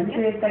साथ होगा क्या?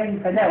 एक टाइम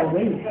सजा हो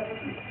गई।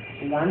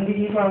 गांधी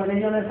जी को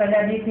अंग्रेजों ने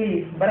सजा दी थी,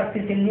 बर्फ की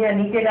तिल्लियां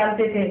नीचे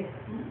डालते थे,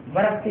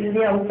 बर्फ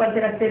तिल्लियां ऊपर से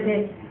रखते थे।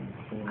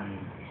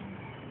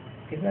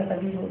 कितना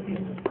तकलीफ होती है।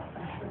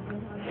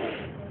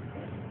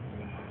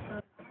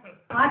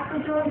 8 को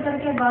छोड़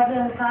करके बाद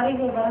सारी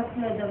को बर्फ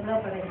में दबना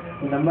पड़ेगा।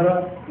 Number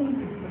one.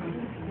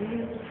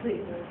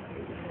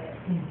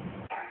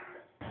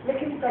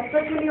 लेकिन तब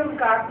तक के लिए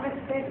उनका आत्मिक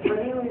स्टेज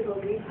बनी हुई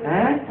होगी।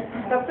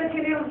 तब तक के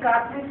लिए उनका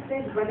आत्मिक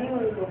स्टेज बनी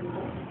हुई होगी।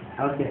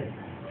 ओके।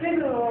 फिर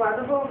वो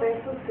अनुभव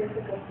महसूस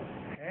कैसे कर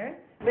सकते हैं?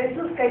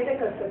 महसूस कैसे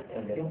कर सकते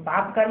हैं? जो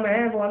पाप कर्म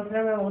है वो अंत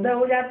में उदय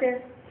हो जाते हैं,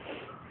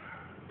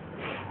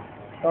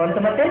 तो अंत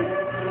में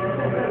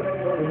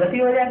गति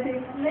हो जाती है।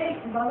 नहीं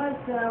बाबा,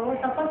 वो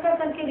तपस्या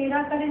करके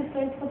निराकारी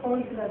स्टेज को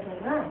पहुँच जाता है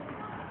ना,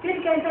 फिर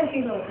कैसे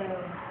फील होता है?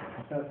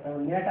 तो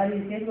निराकारी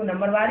स्टेज को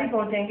नंबर वार ही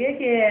पहुँचेंगे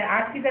कि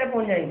 8 की तरफ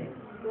पहुँच जाएंगे?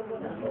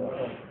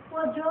 वो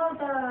जो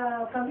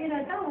कभी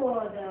रहता वो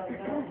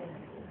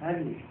हाँ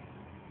जी।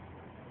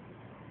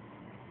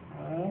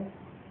 हाँ।